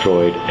and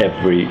destroyed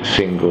every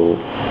single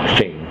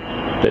thing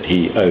that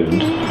he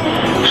owned.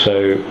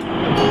 So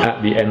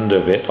at the end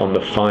of it, on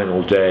the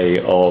final day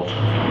of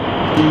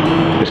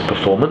this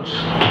performance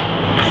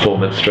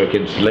stroke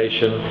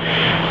installation,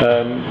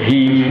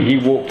 he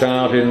walked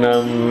out in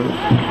a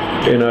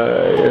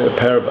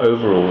pair of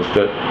overalls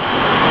that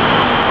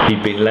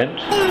he'd been lent,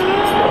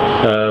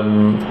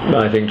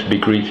 I think, to be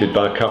greeted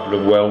by a couple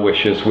of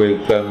well-wishers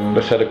with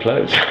a set of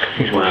clothes.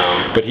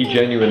 Wow. But he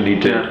genuinely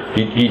did. Yeah.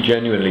 He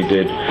genuinely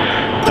did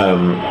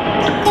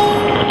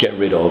get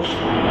rid of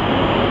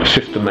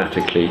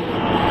systematically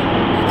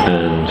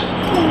and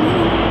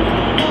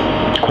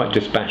quite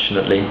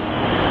dispassionately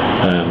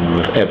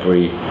of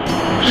every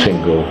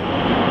single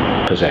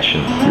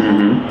possession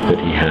that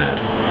he had.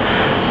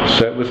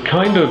 So it was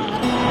kind of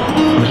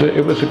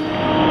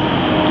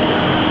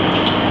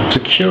it's a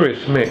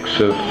curious mix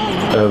of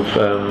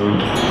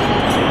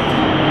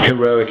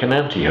heroic and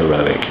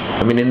anti-heroic.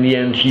 I mean, in the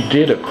end, he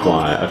did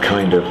acquire a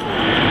kind of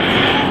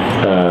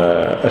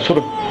a sort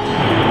of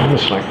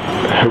almost like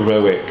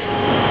heroic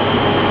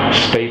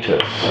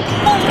status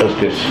as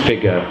this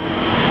figure,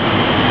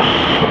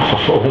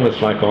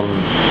 almost like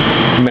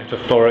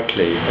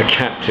metaphorically a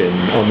captain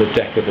on the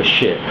deck of a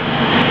ship,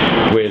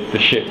 with the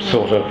ship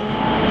sort of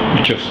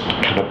just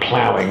kind of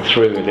ploughing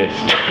through this.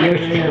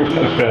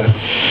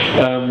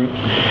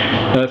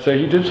 So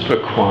he did sort of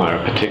acquire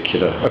a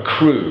particular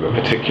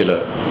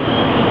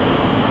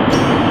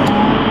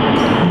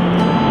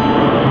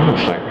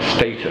almost like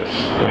status.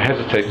 I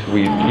hesitate to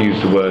use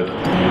the word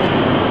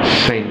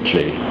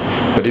saintly,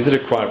 but he did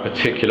acquire a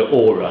particular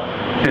aura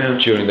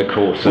during the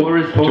course of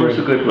Aura's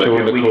a good word.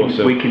 During the course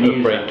of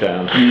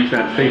Breakdown. Use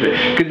that statement,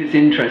 because it's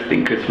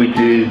interesting, because we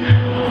do.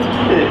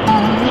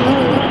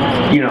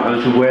 I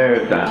was aware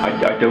of that.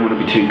 I don't want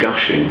to be too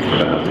gushing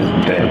about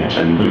there,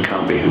 and we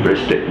can't be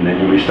hubristic, and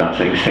then we start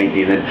saying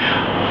saintly, and then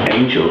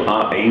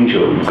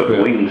ArtAngel, you've got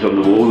wings on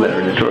the wall there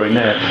in the drawing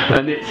there,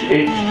 and it's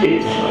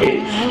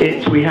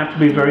we have to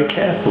be very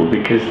careful,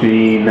 because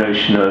the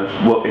notion of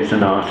what is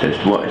an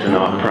artist, what is an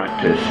art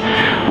practice,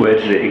 where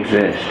does it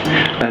exist,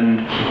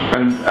 and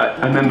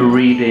I remember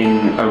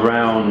reading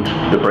around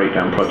the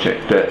Breakdown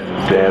project that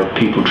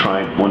people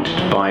wanted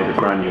to buy the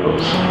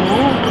granules,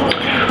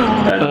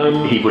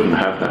 and he wouldn't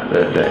have that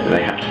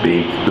they have to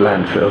be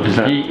landfilled? Is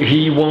that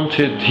He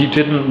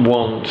didn't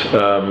want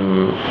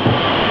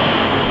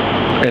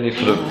any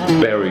sort of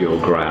burial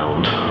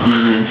ground.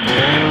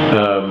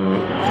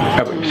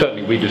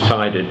 Certainly, we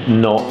decided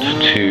not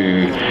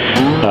to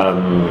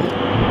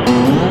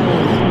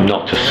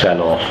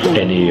sell off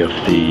any of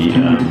the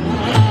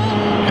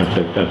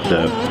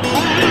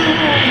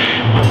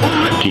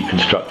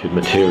deconstructed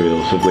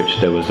materials, of which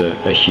there was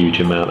a huge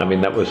amount. I mean,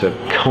 that was a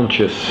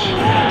conscious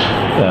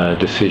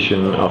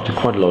decision after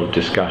quite a lot of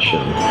discussion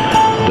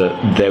that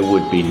there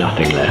would be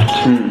nothing left.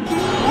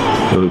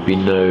 There would be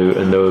no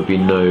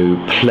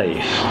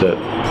place that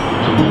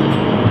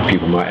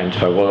people might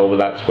identify. Well,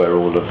 that's where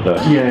all of the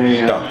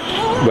stuff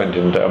went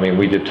into. I mean,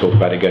 we did talk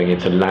about it going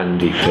into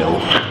landy fill.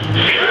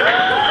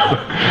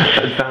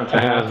 That's bound to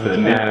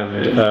happen.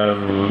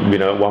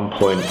 And at one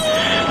point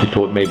we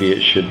thought maybe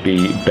it should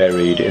be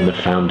buried in the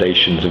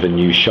foundations of a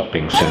new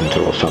shopping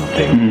centre or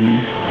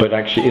something. But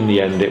actually, in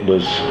the end, it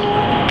was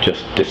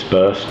just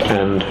dispersed,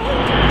 and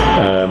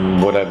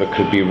whatever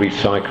could be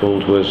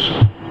recycled was.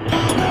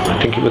 I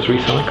think it was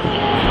recycled.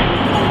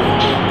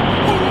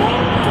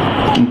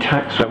 And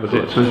tax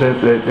records, was there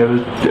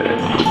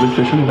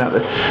something about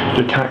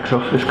the tax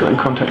office got in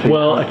contact and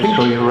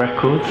destroy your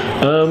records?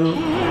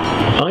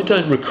 I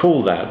don't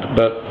recall that,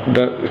 but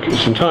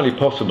it's entirely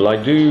possible. I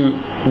do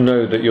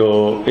know that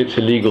it's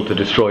illegal to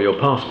destroy your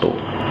passport.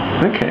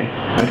 Okay,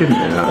 I didn't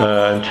know that.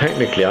 And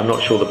technically, I'm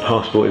not sure the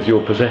passport is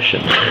your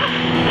possession,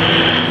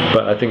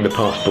 but I think the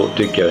passport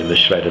did go in the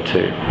shredder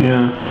too.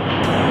 Yeah.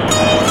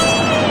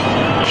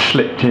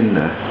 Slipped in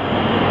there.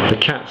 The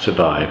cat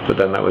survived, but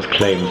then that was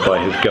claimed by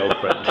his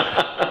girlfriend. I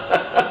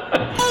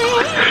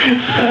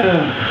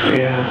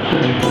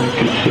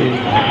can see.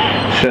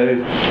 So,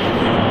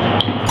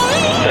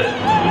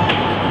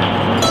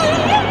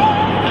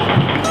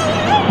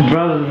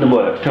 rather than the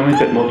works, tell me a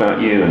bit more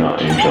about you and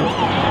ArtAngel.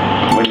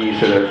 When you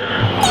sort of,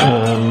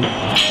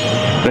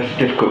 that's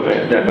difficult.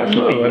 That's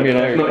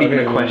not even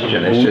a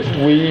question. It's just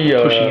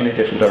pushing in a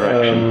different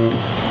direction.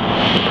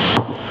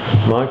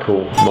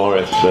 Michael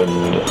Morris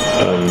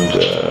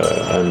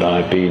and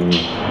I have been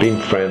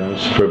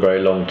friends for a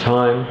very long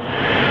time,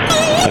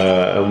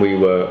 and we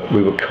were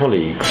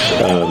colleagues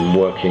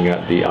working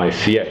at the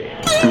ICA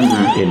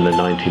in the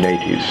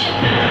 1980s.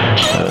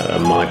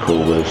 Michael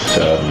was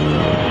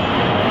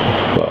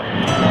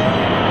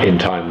in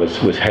time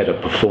was head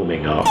of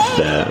performing arts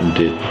there and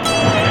did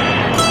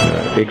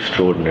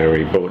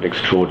brought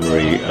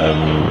extraordinary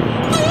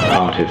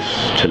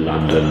artists to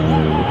London,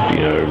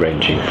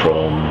 ranging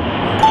from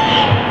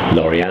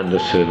Laurie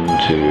Anderson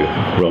to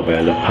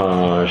Robert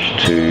Lepage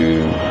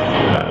to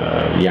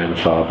Jan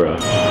Fabre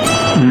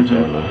and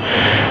so on.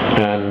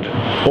 And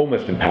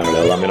almost in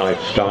parallel, I mean, I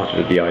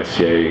started at the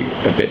ICA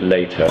a bit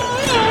later.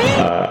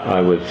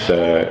 I was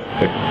a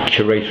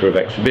curator of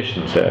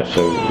exhibitions there,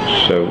 so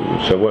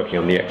working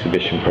on the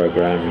exhibition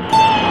program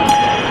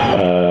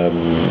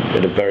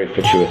at a very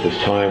fortuitous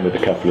time with a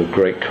couple of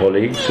great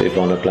colleagues,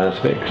 Ivona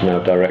Blasvik, now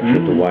director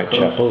of the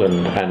Whitechapel,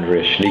 and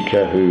Andrea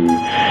Schlicker, who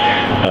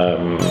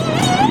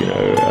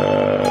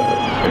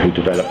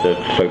developed the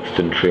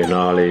Folkestone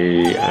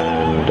Triennale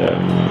and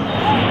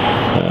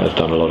has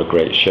done a lot of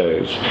great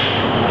shows.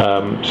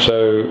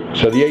 So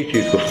the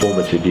 80s were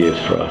formative years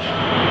for us,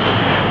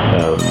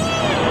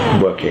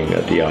 working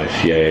at the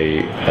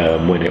ICA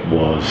when it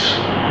was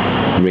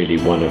really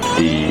one of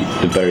the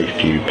very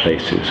few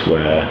places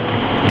where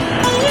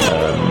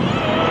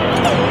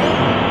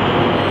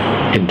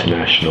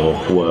international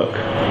work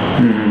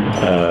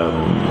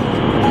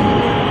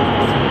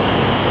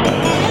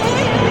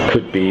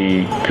could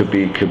be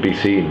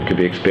seen, could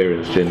be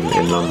experienced in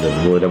London.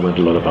 Well, there weren't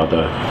a lot of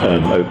other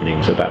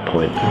openings at that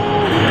point.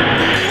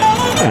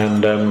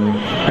 And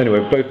anyway,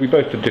 we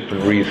both for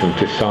different reasons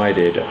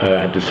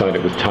had decided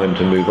it was time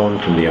to move on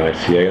from the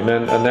ICA, and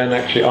then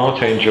actually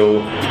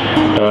ArtAngel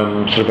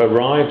sort of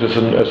arrived as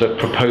a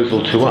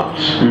proposal to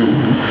us,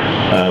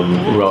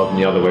 rather than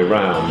the other way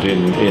round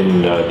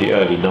in the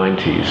early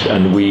 90s,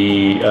 and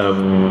we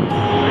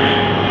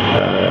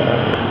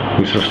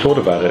sort of thought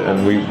about it,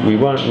 and we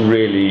weren't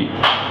really,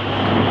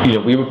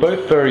 we were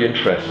both very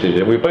interested,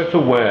 and we were both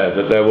aware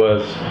that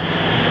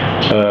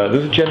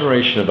there's a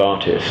generation of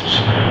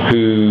artists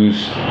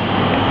whose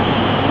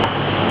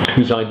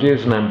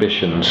ideas and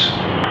ambitions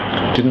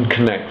didn't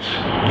connect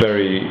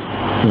very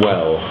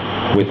well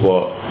with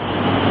what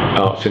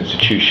arts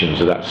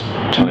institutions at that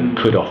time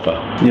could offer.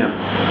 Yeah.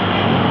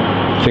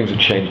 Things have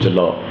changed a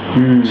lot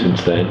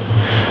since then.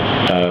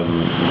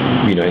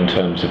 In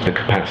terms of the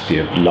capacity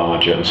of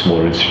larger and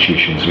smaller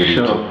institutions really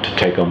to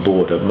take on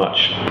board a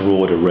much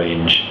broader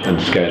range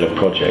and scale of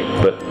project.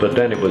 But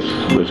then it was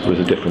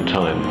a different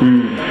time.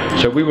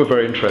 So we were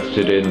very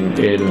interested in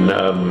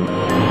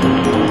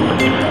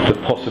the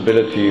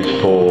possibilities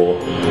for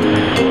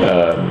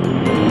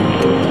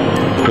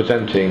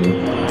presenting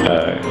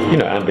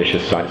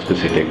ambitious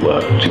site-specific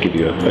work, to give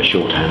you a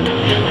shorthand.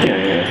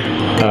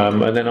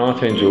 And then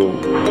ArtAngel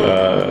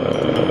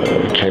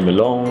came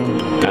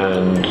along,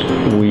 and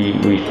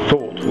we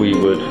thought we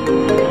would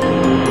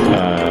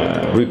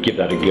we give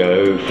that a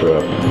go for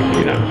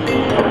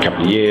a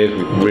couple of years.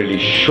 We weren't really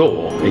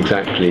sure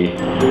exactly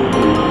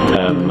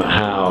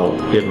how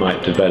it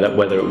might develop,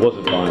 whether it was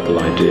a viable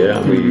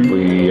idea.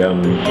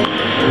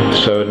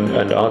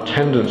 And our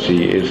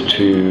tendency is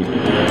to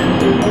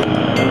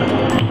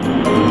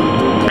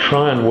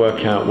try and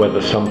work out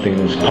whether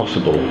something's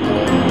possible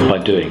by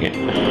doing it.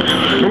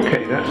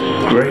 Okay, that's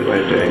a great way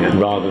of doing it.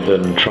 Rather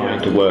than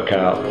trying to work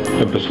out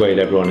and persuade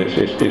everyone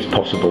it's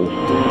possible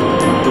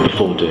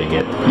before doing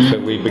it. So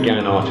we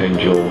began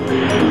ArtAngel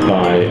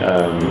by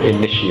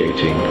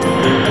initiating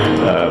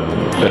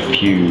a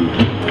few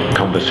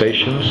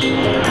conversations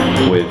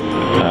with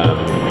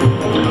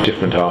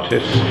different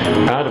artists,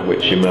 out of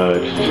which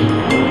emerged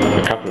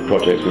a couple of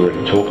projects we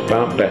already talked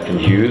about. Beth and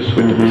Hughes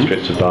with the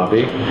Bistritz of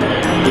Barbie,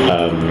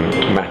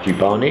 Matthew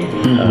Barney,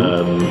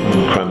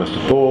 Crime Master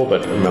 4,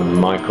 but remember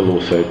Michael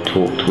also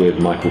talked with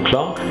Michael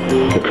Clark,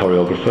 the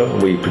choreographer.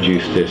 We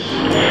produced this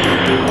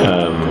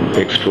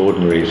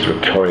extraordinary sort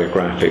of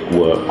choreographic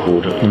work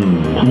called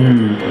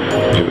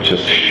which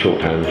is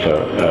shorthand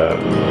for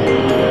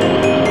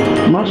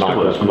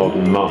Michael's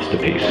modern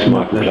masterpiece.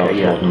 Michael Clark's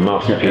modern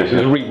masterpiece. It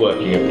was a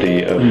reworking of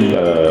the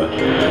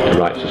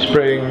Rites of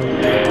Spring.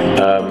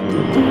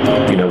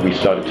 We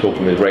started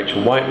talking with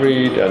Rachel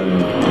Whiteread,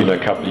 and a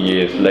couple of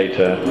years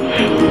later,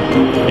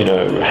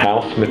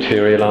 House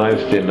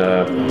materialised in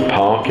a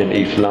park in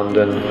East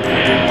London,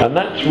 and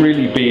that's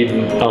really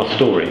been our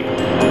story.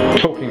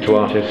 Talking to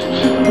artists,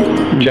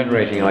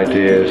 generating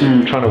ideas,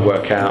 trying to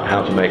work out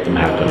how to make them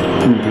happen.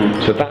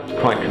 So that's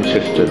quite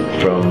consistent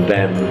from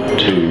then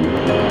to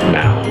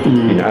now.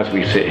 As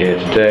we sit here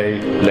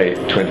today, late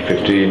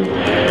 2015,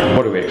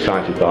 what are we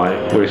excited by?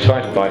 We're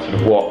excited by sort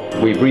of what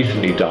we've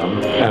recently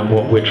done and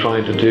what we're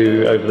trying to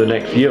do over the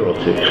next year or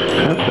two.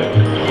 Perfect.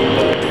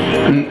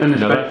 And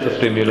that's the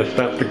stimulus,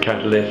 that's the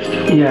catalyst.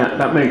 Yeah,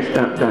 that makes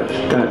that's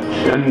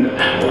and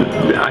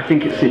I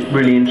think it's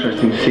really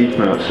interesting to see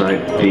from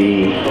outside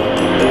the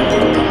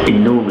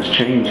enormous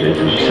changes,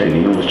 as you say, the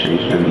enormous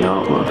changes in the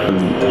artwork from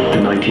the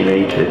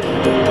 1980s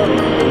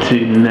to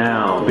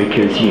now,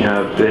 because you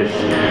have this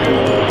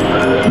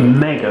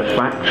mega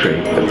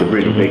factory of the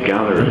really big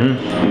galleries,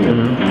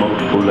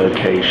 multiple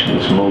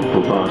locations,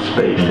 multiple vast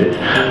spaces,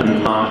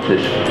 and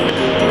artists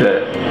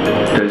that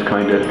those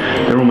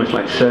they're almost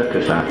like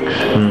circus acts.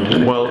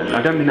 Well,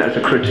 I don't mean that as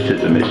a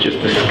criticism. It's just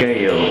the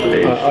scale.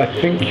 I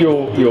think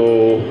you're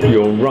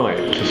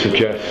right to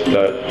suggest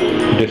that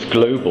this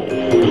global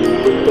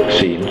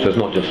scene, so it's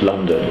not just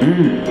London,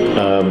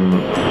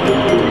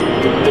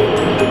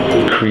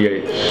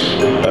 creates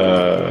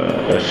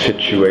a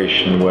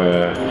situation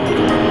where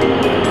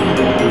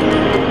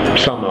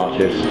some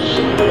artists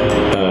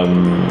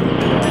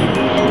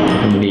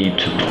need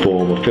to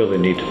perform, or feel they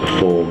need to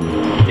perform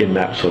in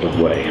that sort of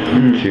way,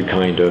 to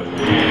kind of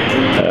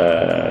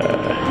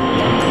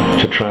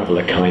to travel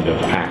a kind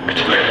of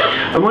act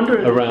I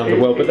wonder around the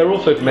world. But there are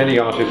also many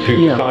artists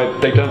who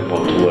decide they don't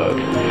want to work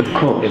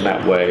in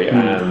that way,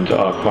 and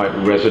are quite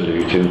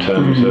resolute in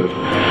terms of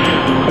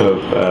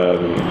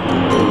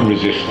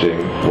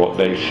resisting what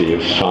they see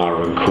as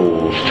siren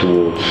calls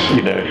towards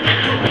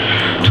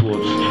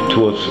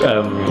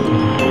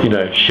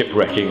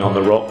shipwrecking on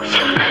the rocks.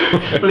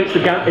 Well, it's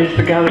the galleries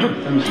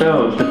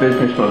themselves, the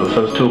business models. I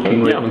was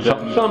talking with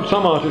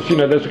some artists,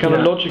 there's a kind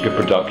of logic of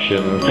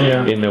production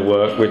in their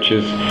work, which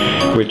is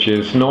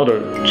not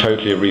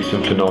totally a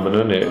recent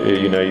phenomenon.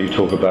 You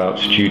talk about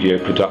studio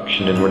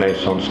production in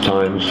Renaissance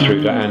times,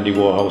 through to Andy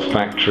Warhol's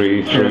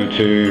factory, through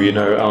to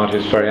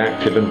artists very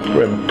active and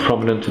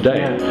prominent today.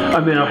 Yeah. I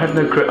mean, I have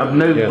no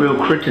real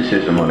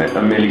criticism on it.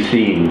 I'm merely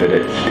seeing that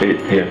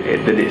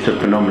it's a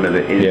phenomenon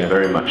that is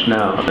very much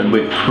now. And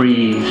with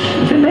Freeze,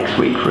 is it next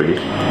week,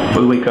 Freeze,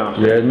 or the week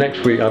after? Yeah,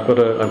 next week I've got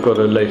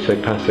a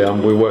laissez-passer.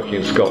 We're working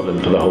in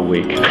Scotland for the whole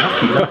week.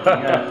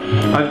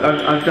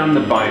 I've done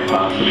the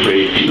bypass of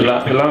Freeze. The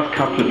last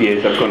couple of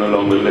years I've gone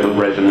along with a little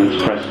Resonance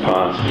press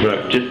pass,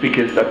 just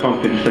because I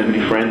bump into so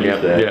many friends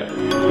there. Yeah.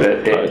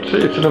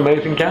 It's an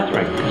amazing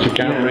gathering. It's a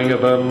gathering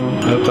of a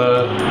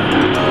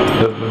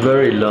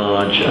very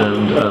large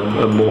and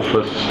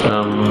amorphous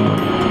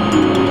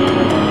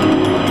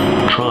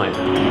tribe.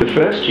 The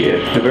first year,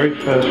 the very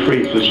first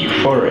Freeze was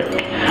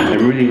euphoric. I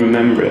really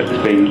remember it as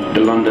being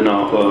the London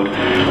art world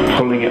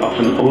pulling it off,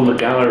 and all the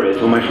galleries,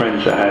 all my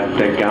friends that had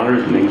their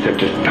galleries and things, they're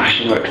just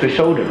dashing away because they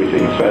sold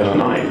everything the first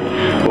night,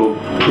 or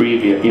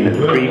preview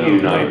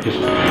night, just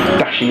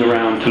dashing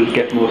around to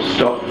get more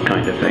stock,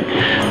 kind of thing.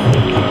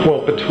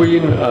 Well,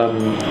 between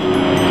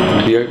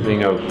the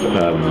opening of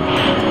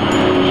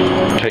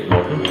Tate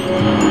Modern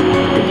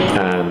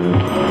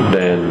and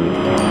then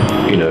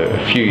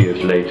a few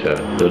years later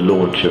the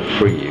launch of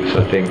Freeze,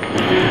 I think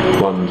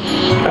and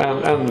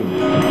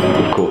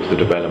of course the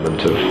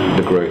development of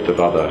the growth of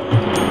other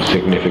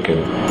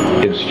significant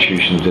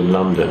institutions in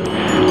London,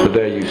 but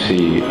there you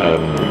see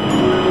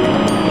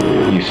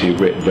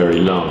written very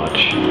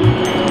large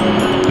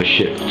the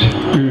shift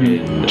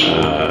in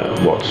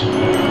what's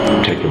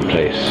taken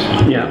place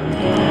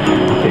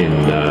in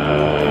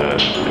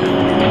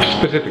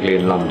specifically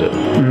in London.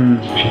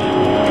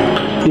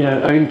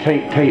 Yeah, I mean,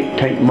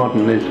 Tate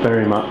Modern is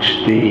very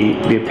much the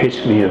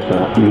epitome of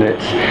that, and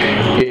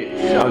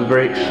I was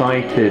very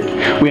excited.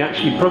 We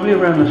actually, probably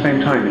around the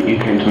same time that you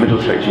came to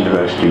Middlesex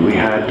University, we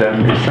had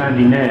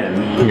Sandy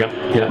Nairn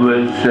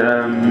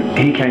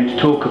he came to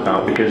talk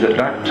about, because at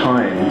that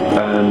time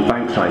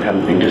Bankside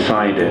hadn't been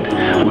decided,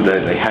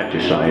 although they had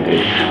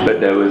decided, but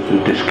there was the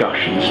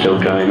discussion still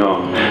going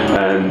on,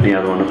 and the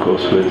other one of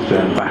course was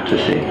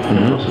Battersea,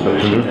 the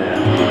possibility there.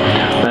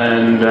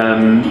 And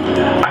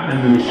I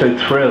remember being so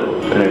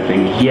thrilled and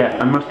everything. Yeah,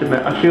 I must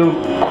admit, I feel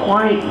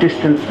quite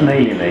distanced and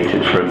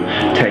alienated from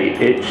Tate.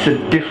 It's a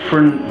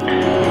different,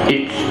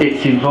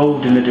 it's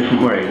evolved in a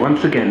different way.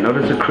 Once again, not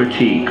as a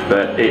critique,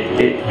 but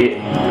it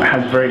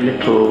has very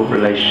little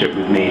relationship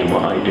with me and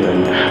what I do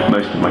and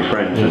most of my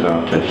friends as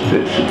artists.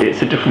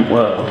 It's a different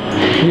world.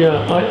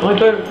 Yeah, I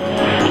don't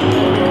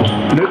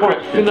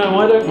quite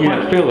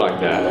feel like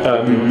that.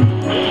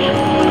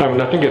 I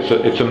mean, I think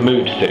it's a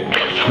mood thing.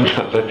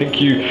 Sometimes I think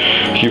you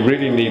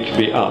really need to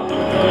be up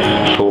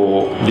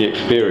for the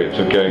experience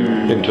of going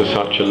into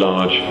such a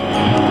large,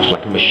 it's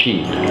like a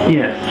machine.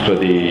 Yes. For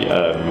the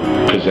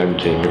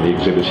presenting and the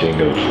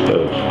exhibiting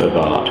of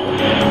art.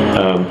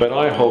 But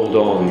I hold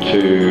on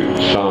to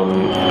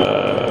some,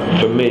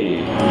 for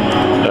me,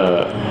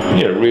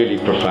 really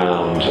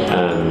profound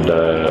and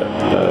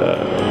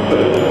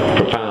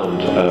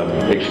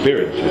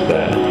experiences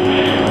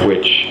there,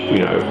 which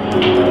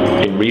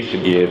in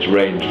recent years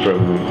ranged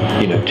from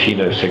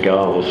Tino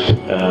Segal's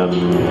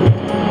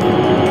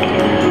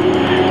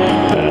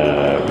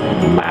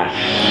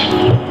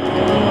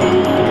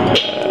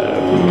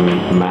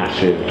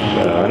massive,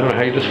 I don't know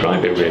how you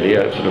describe it really,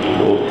 sort of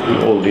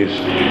all this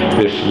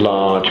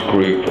large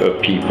group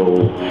of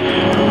people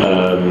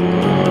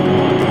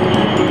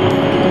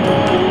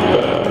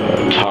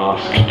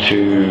tasked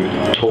to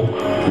talk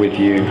with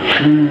you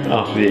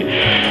after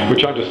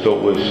which I just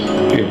thought was,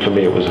 for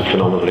me, it was a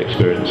phenomenal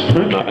experience.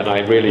 And I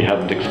really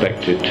hadn't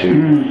expected to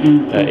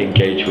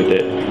engage with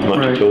it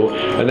much at all.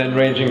 And then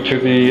ranging to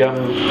the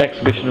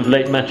exhibition of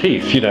late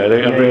Matisse, a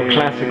real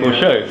classical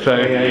show, so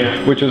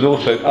which was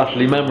also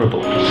utterly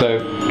memorable. So,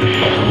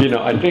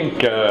 I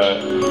think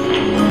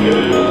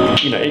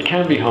it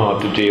can be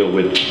hard to deal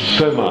with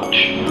so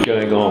much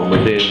going on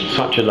within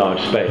such a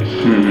large space.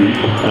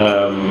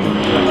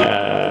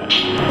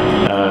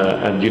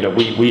 And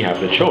we have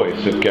the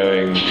choice of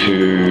going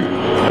to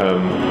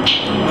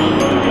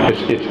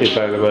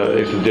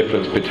it's the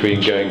difference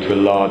between going to a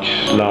large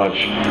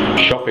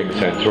shopping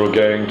centre or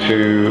going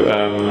to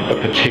a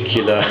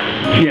particular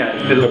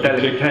little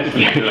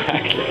delicatessen.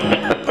 Exactly.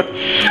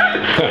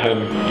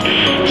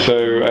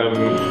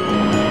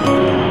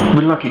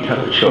 We're lucky to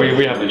have a choice.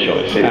 We have the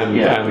choice,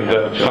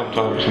 and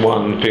sometimes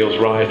one feels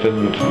right,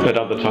 and at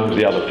other times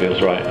the other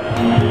feels right.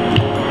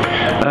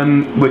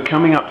 We're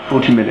coming up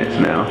 40 minutes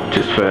now,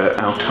 just for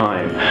our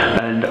time,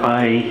 and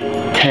I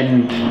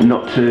tend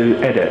not to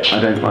edit. I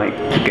don't like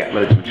to get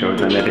loads of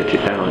material and then edit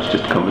it down. It's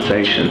just a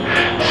conversation.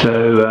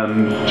 So,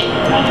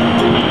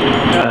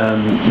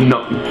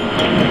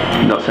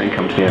 not saying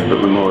come to the end, but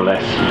we're more or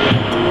less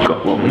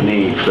got what we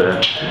need for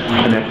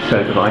an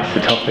episode of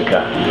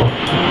Isotopica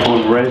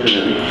on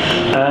resonance.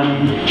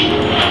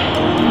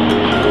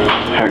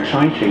 How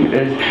exciting.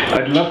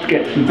 I'd love to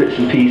get some bits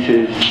and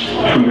pieces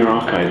from your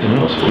archives if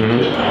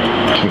possible.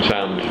 Some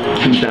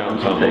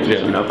sounds and things.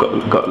 I mean, I've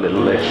got a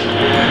little list.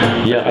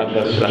 Yeah,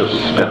 that's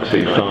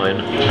absolutely fine.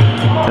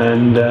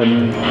 And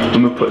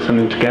we'll put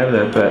something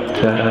together,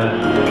 but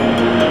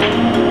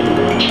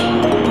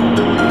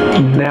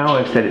now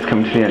I've said it's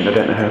come to the end, I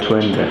don't know how to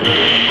end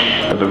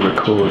it, of a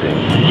recording.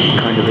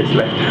 Kind of it's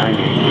left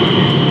hanging.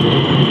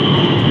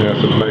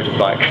 It's a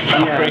motorbike.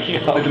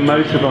 The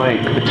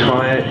motorbike, the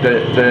tyre,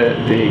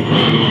 the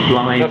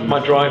blind. That's my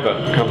driver.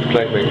 Come to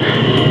collect me.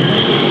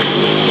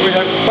 Here we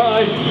go.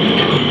 Bye.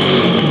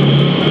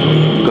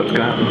 Got to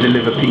go out and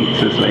deliver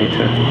pizzas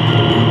later.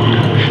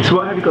 So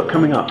what have you got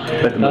coming up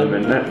at the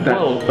moment?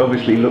 That's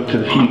obviously look to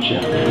the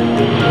future.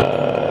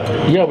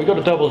 We got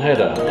a double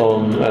header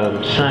on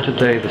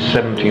Saturday the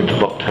 17th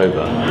of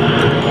October.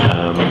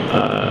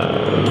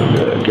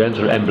 Again,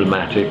 sort of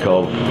emblematic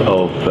of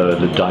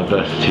the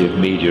diversity of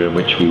media in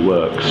which we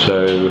work.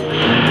 So,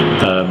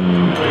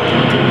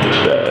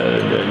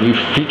 a new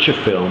feature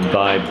film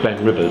by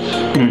Ben Rivers.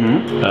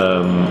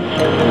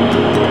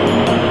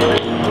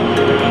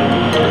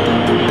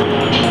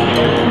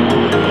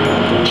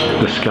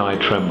 The sky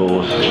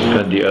trembles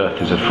and the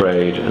earth is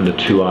afraid and the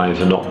two eyes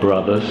are not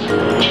brothers.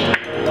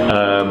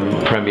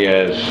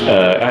 Premieres,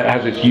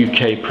 has its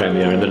UK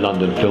premiere in the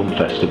London Film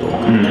Festival,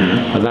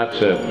 and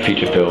that's a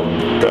feature film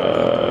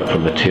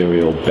from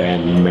material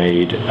Ben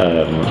made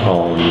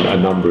on a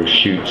number of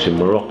shoots in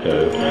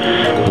Morocco,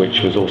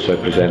 which was also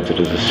presented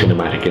as a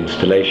cinematic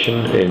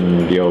installation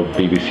in the old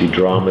BBC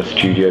drama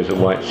studios at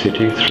White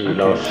City through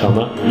last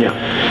summer.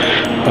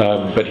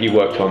 But he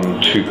worked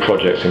on 2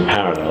 projects in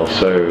parallel.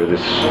 So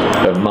this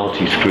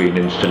multi-screen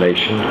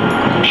installation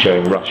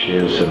showing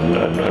rushes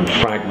and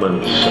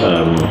fragments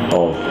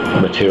of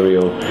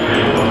material,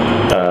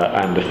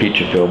 and the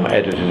feature film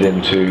edited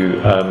into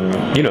a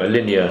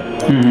linear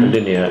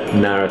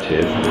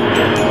narrative.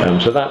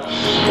 So that's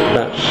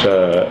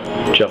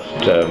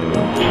just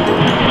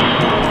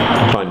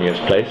finding its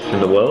place in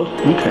the world.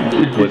 Okay.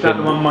 Is that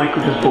the one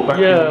Michael just brought back?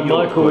 Yeah, from New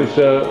York?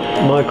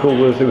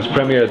 It was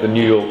premiered at the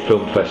New York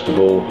Film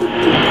Festival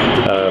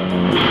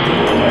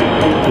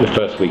the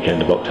first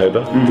weekend of October,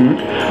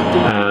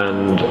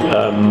 and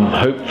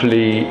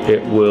hopefully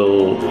it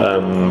will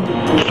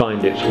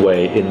find its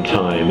way in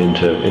time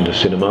into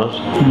cinemas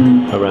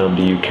around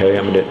the UK.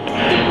 I mean,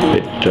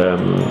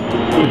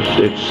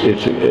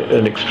 it's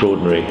an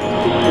extraordinary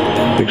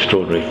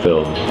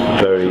film,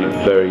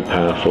 very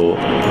powerful,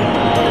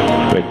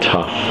 very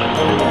tough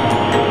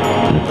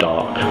and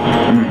dark.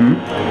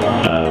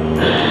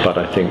 But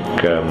I think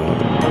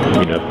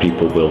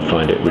people will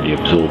find it really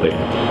absorbing.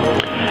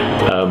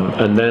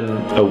 And then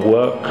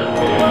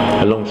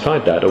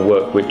alongside that, a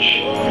work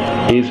which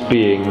is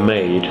being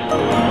made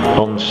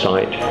on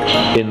site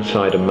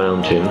inside a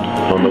mountain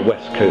on the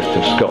west coast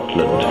of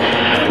Scotland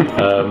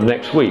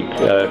next week,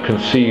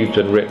 conceived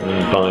and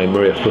written by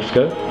Maria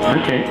Fusco.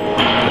 Okay.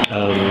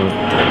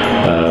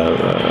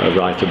 A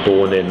writer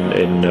born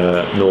in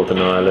Northern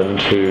Ireland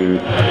who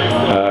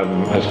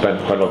has spent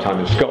quite a lot of time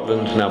in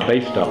Scotland, now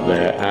based up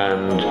there,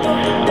 and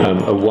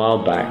a while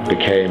back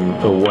became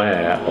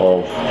aware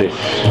of this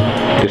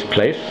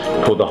place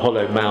called the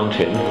Hollow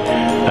Mountain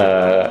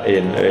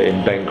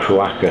in Ben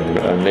Cruachan,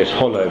 and it's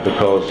hollow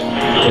because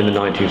in the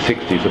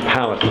 1960s a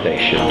power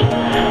station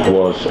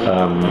was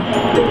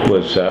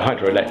a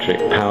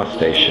hydroelectric power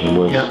station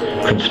was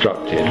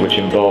constructed, which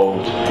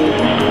involved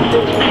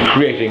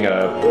creating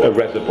a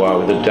reservoir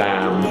with a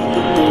dam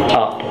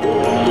up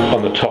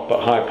on the top,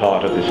 high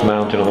part of this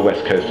mountain on the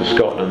west coast of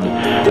Scotland,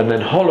 and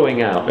then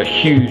hollowing out a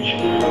huge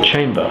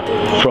chamber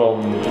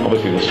from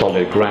obviously the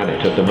solid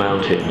granite of the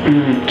mountain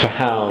to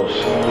house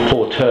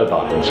 4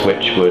 turbines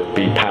which would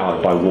be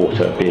powered by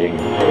water being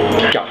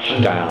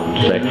gushed down.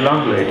 So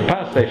lovely. The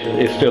power station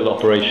is still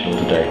operational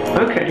today.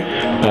 Okay.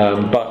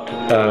 But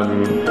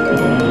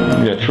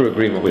through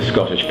agreement with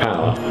Scottish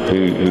Power,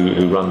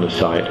 who run the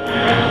site,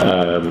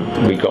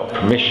 we got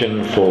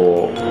permission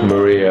for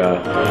Maria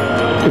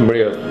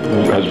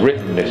has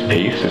written this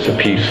piece. It's a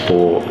piece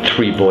for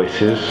 3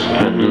 voices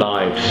and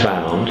live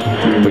sound,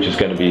 which is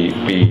going to be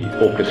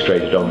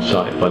orchestrated on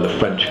site by the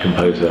French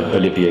composer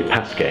Olivier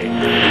Pasquet.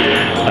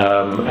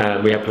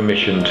 And we have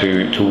permission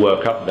to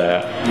work up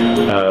there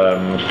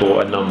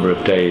for a number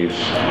of days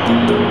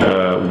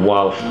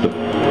whilst the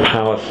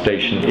power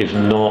station is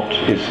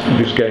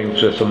going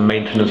through some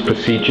maintenance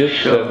procedures.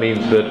 Sure. So it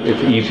means that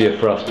it's easier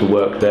for us to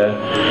work there.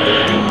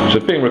 So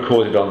it's being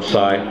recorded on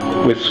site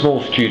with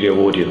small studio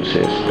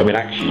audiences. I mean,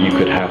 actually you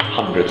could have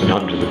hundreds and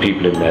hundreds of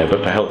people in there,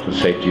 but for health and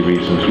safety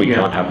reasons we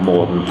can't have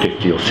more than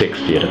 50 or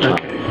 60 at a time.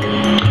 Okay.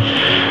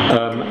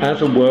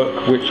 As a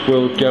work which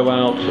will go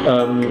out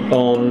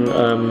on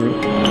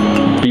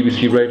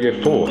BBC Radio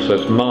 4, so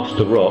it's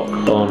Master Rock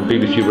on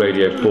BBC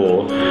Radio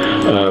 4,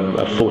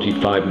 a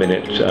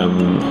 45-minute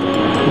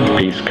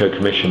piece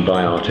co-commissioned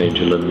by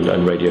ArtAngel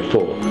and Radio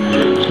 4.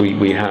 So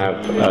we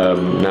have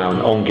now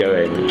an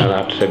ongoing, and I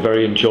have to say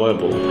very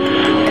enjoyable,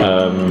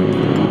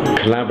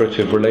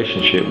 collaborative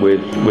relationship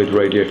with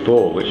Radio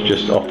 4, which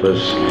just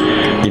offers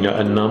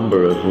a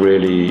number of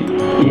really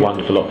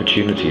wonderful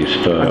opportunities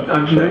for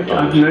I've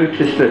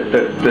noticed that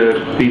the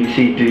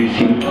BBC do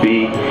seem to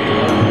be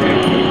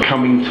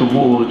coming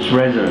towards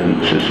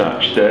resonance as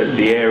such,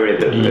 the area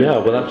that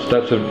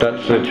that's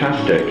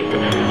fantastic.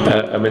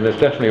 I mean, there's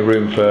definitely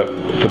room for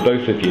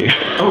both of you.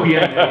 Oh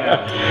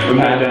yeah.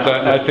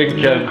 I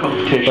think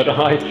competition. but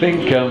I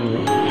think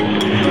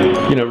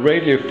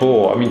Radio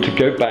 4, I mean, to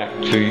go back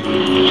to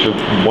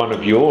one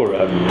of your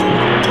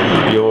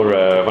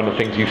one of the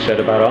things you said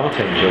about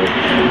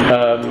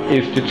ArtAngel,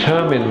 is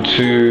determined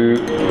to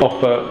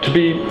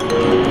be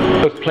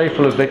as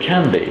playful as they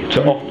can be,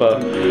 to offer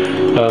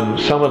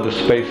some of the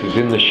spaces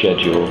in the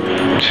schedule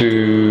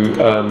to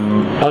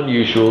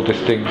unusual,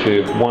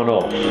 distinctive,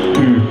 one-off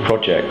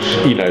projects,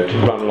 to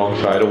run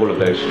alongside all of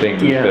those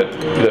things that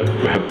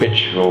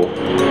habitual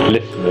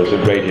listeners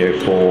of Radio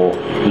 4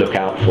 look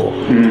out for.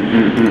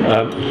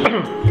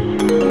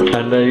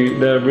 And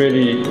they're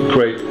really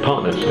great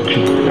partners,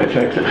 actually. That's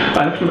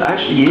excellent.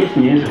 Actually, years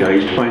and years ago, I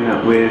used to find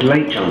that with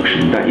Lake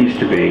Junction. That used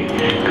to be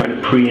kind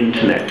of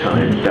pre-internet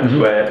time. That's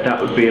where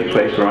that would be a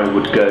place where I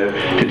would go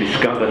to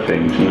discover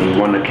things. And on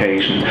one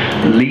occasion,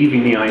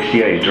 leaving the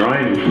ICA,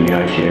 driving from the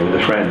ICA with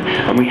a friend,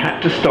 and we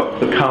had to stop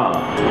the car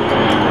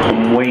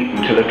and wait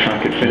until the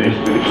track had finished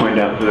so we could find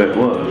out who it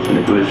was. And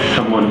it was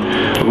a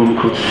woman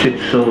called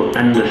Sitzel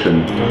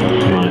Anderson.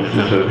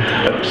 Sort of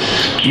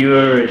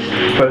obscurest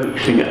folk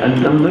singer,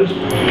 and the most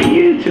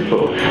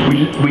beautiful.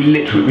 We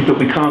thought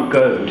we can't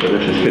go until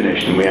this is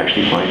finished, and we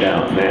actually find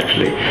out. And they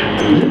actually,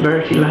 was it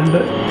Verity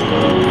Lambert?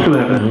 Who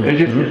whatever. It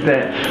just is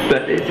there,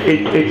 but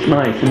it's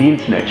nice, and the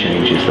internet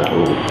changes that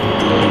whole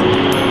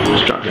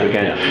structure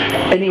again.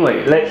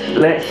 Anyway, let's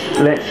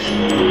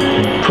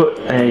put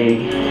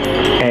a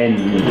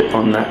end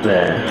on that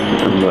there,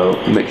 and we'll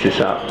mix this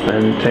up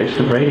and taste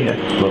the radio.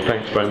 Well,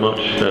 thanks very much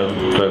for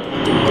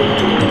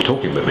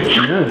talking with me.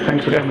 No,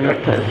 thanks for coming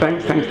up there.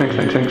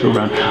 Thanks all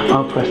round.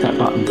 I'll press that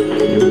button.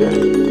 Here we go.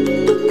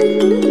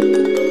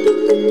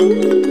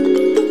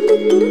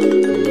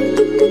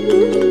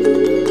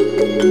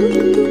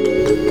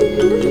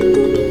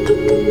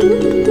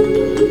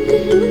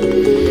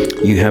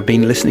 You have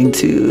been listening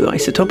to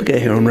Isotopica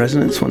here on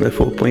Resonance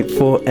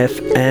 104.4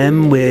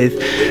 FM with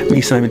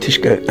me, Simon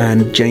Tishko,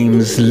 and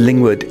James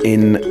Lingwood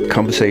in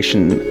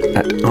conversation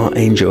at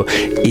ArtAngel.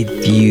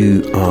 If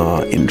you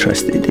are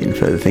interested in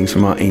further things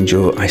from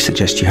ArtAngel, I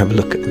suggest you have a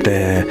look at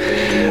their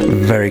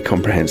very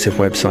comprehensive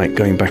website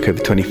going back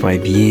over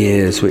 25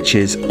 years, which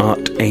is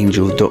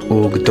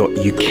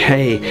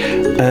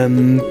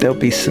artangel.org.uk. There'll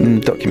be some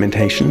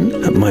documentation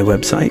at my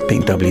website,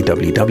 being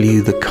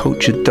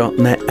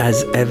www.theculture.net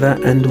as ever,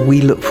 and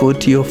we look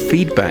forward to your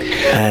feedback.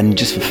 And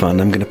just for fun,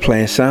 I'm going to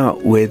play us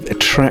out with a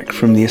track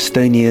from the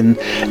Estonian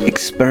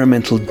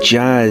experimental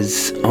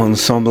jazz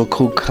ensemble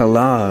called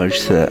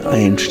Collage that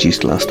I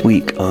introduced last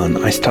week on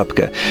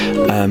Isotopica.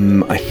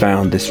 I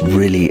found this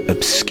really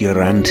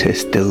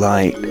obscurantist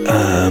delight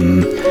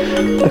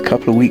a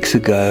couple of weeks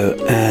ago,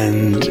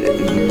 and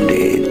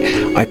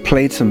I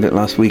played some of it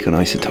last week on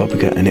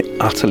Isotopica, and it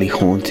utterly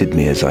haunted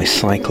me as I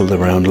cycled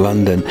around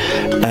London.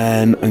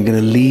 And I'm going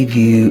to leave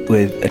you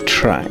with a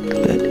track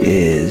that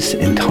is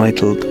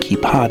entitled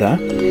Kipada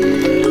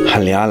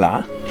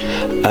Haliala.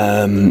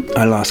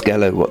 I'll ask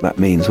Ella what that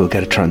means. We'll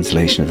get a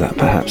translation of that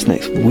perhaps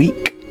next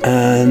week.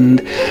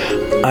 And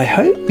I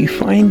hope you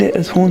find it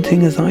as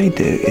haunting as I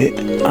do.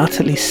 It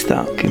utterly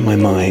stuck in my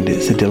mind.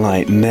 It's a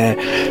delight. And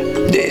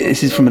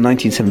this is from a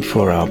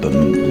 1974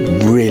 album,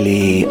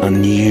 really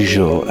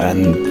unusual,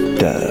 and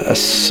a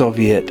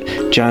Soviet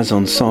jazz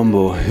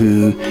ensemble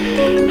who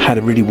had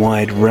a really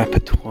wide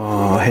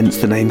repertoire, hence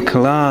the name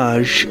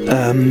Collage.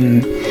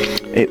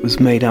 It was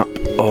made up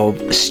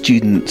of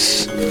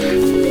students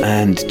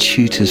and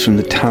tutors from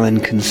the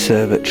Tallinn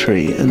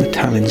Conservatory and the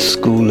Tallinn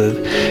School of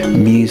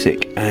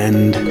Music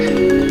and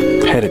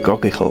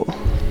Pedagogical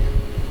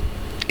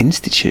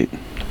Institute.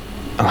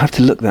 I'll have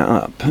to look that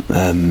up,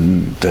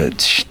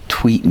 but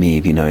tweet me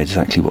if you know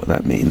exactly what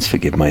that means.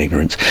 Forgive my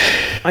ignorance.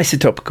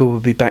 Isotopical will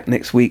be back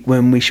next week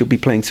when we shall be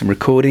playing some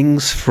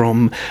recordings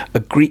from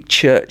a Greek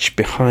church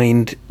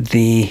behind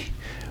the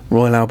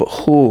Royal Albert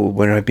Hall,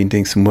 where I've been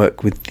doing some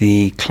work with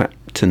the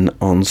Clapton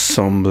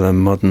Ensemble, a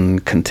modern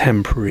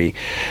contemporary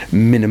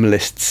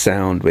minimalist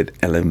sound with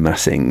Ella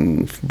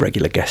Massing,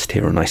 regular guest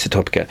here on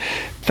Isotopica.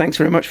 Thanks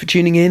very much for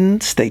tuning in.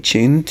 Stay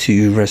tuned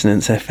to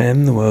Resonance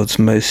FM, the world's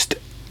most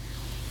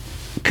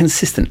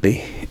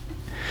consistently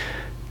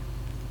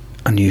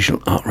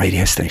unusual art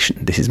radio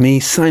station. This is me,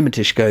 Simon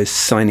Tishko,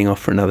 signing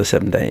off for another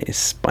 7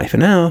 days. Bye for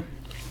now.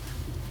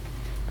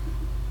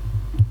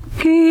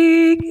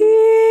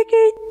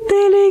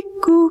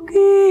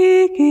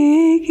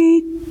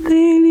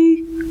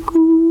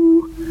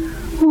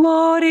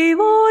 Vari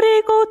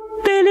vari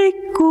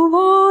kotteliku,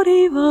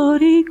 vari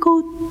vari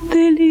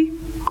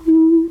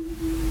kotteliku.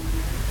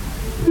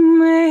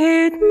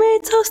 Mehed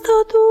metsasta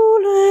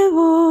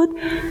tulevad,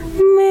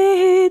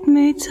 mehed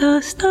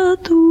metsasta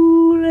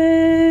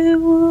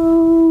tulevad.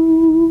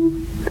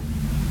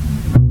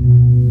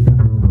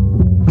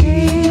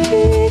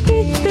 Keegi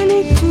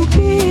kitteliku,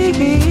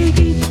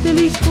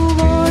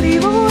 vari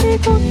vari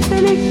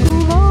kotteliku,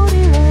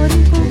 vari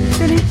vari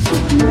kotteliku.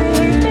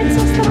 Mehed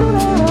metsasta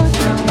tulevad,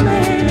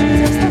 mehed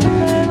metsasta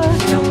tulevad,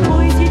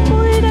 poisid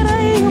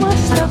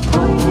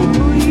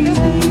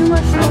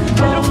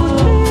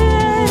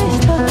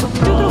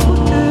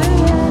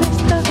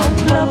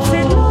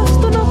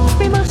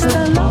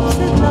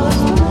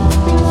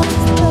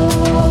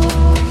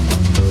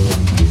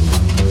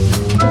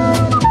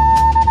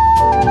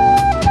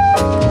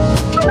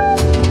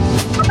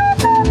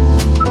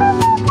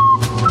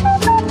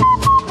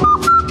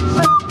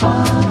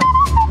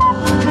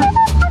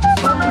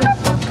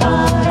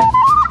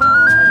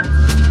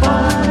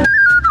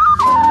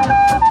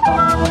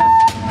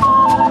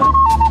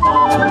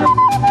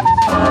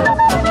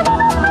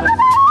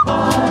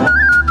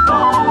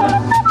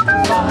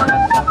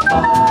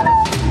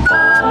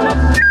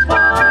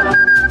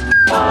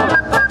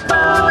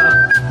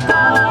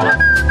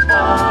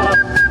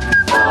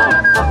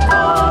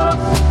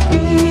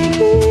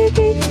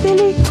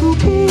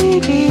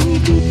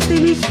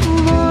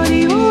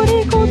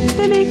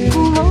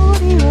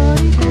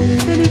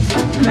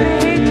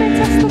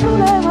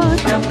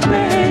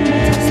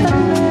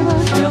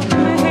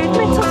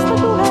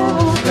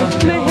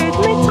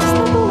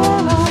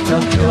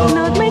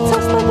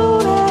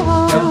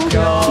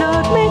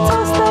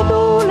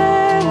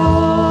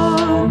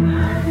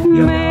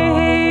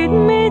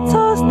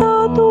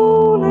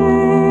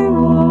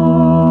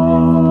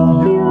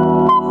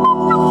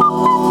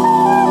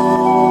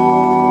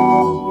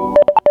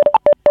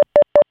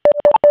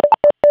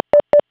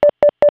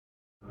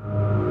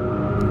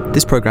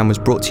This programme was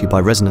brought to you by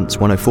Resonance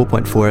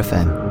 104.4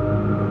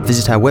 FM.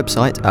 Visit our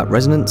website at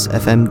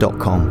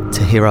resonancefm.com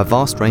to hear our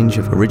vast range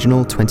of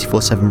original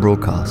 24/7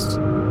 broadcasts.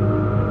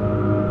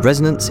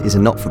 Resonance is a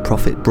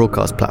not-for-profit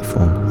broadcast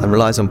platform and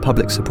relies on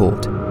public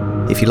support.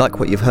 If you like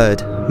what you've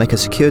heard, make a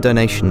secure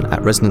donation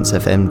at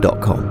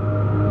resonancefm.com.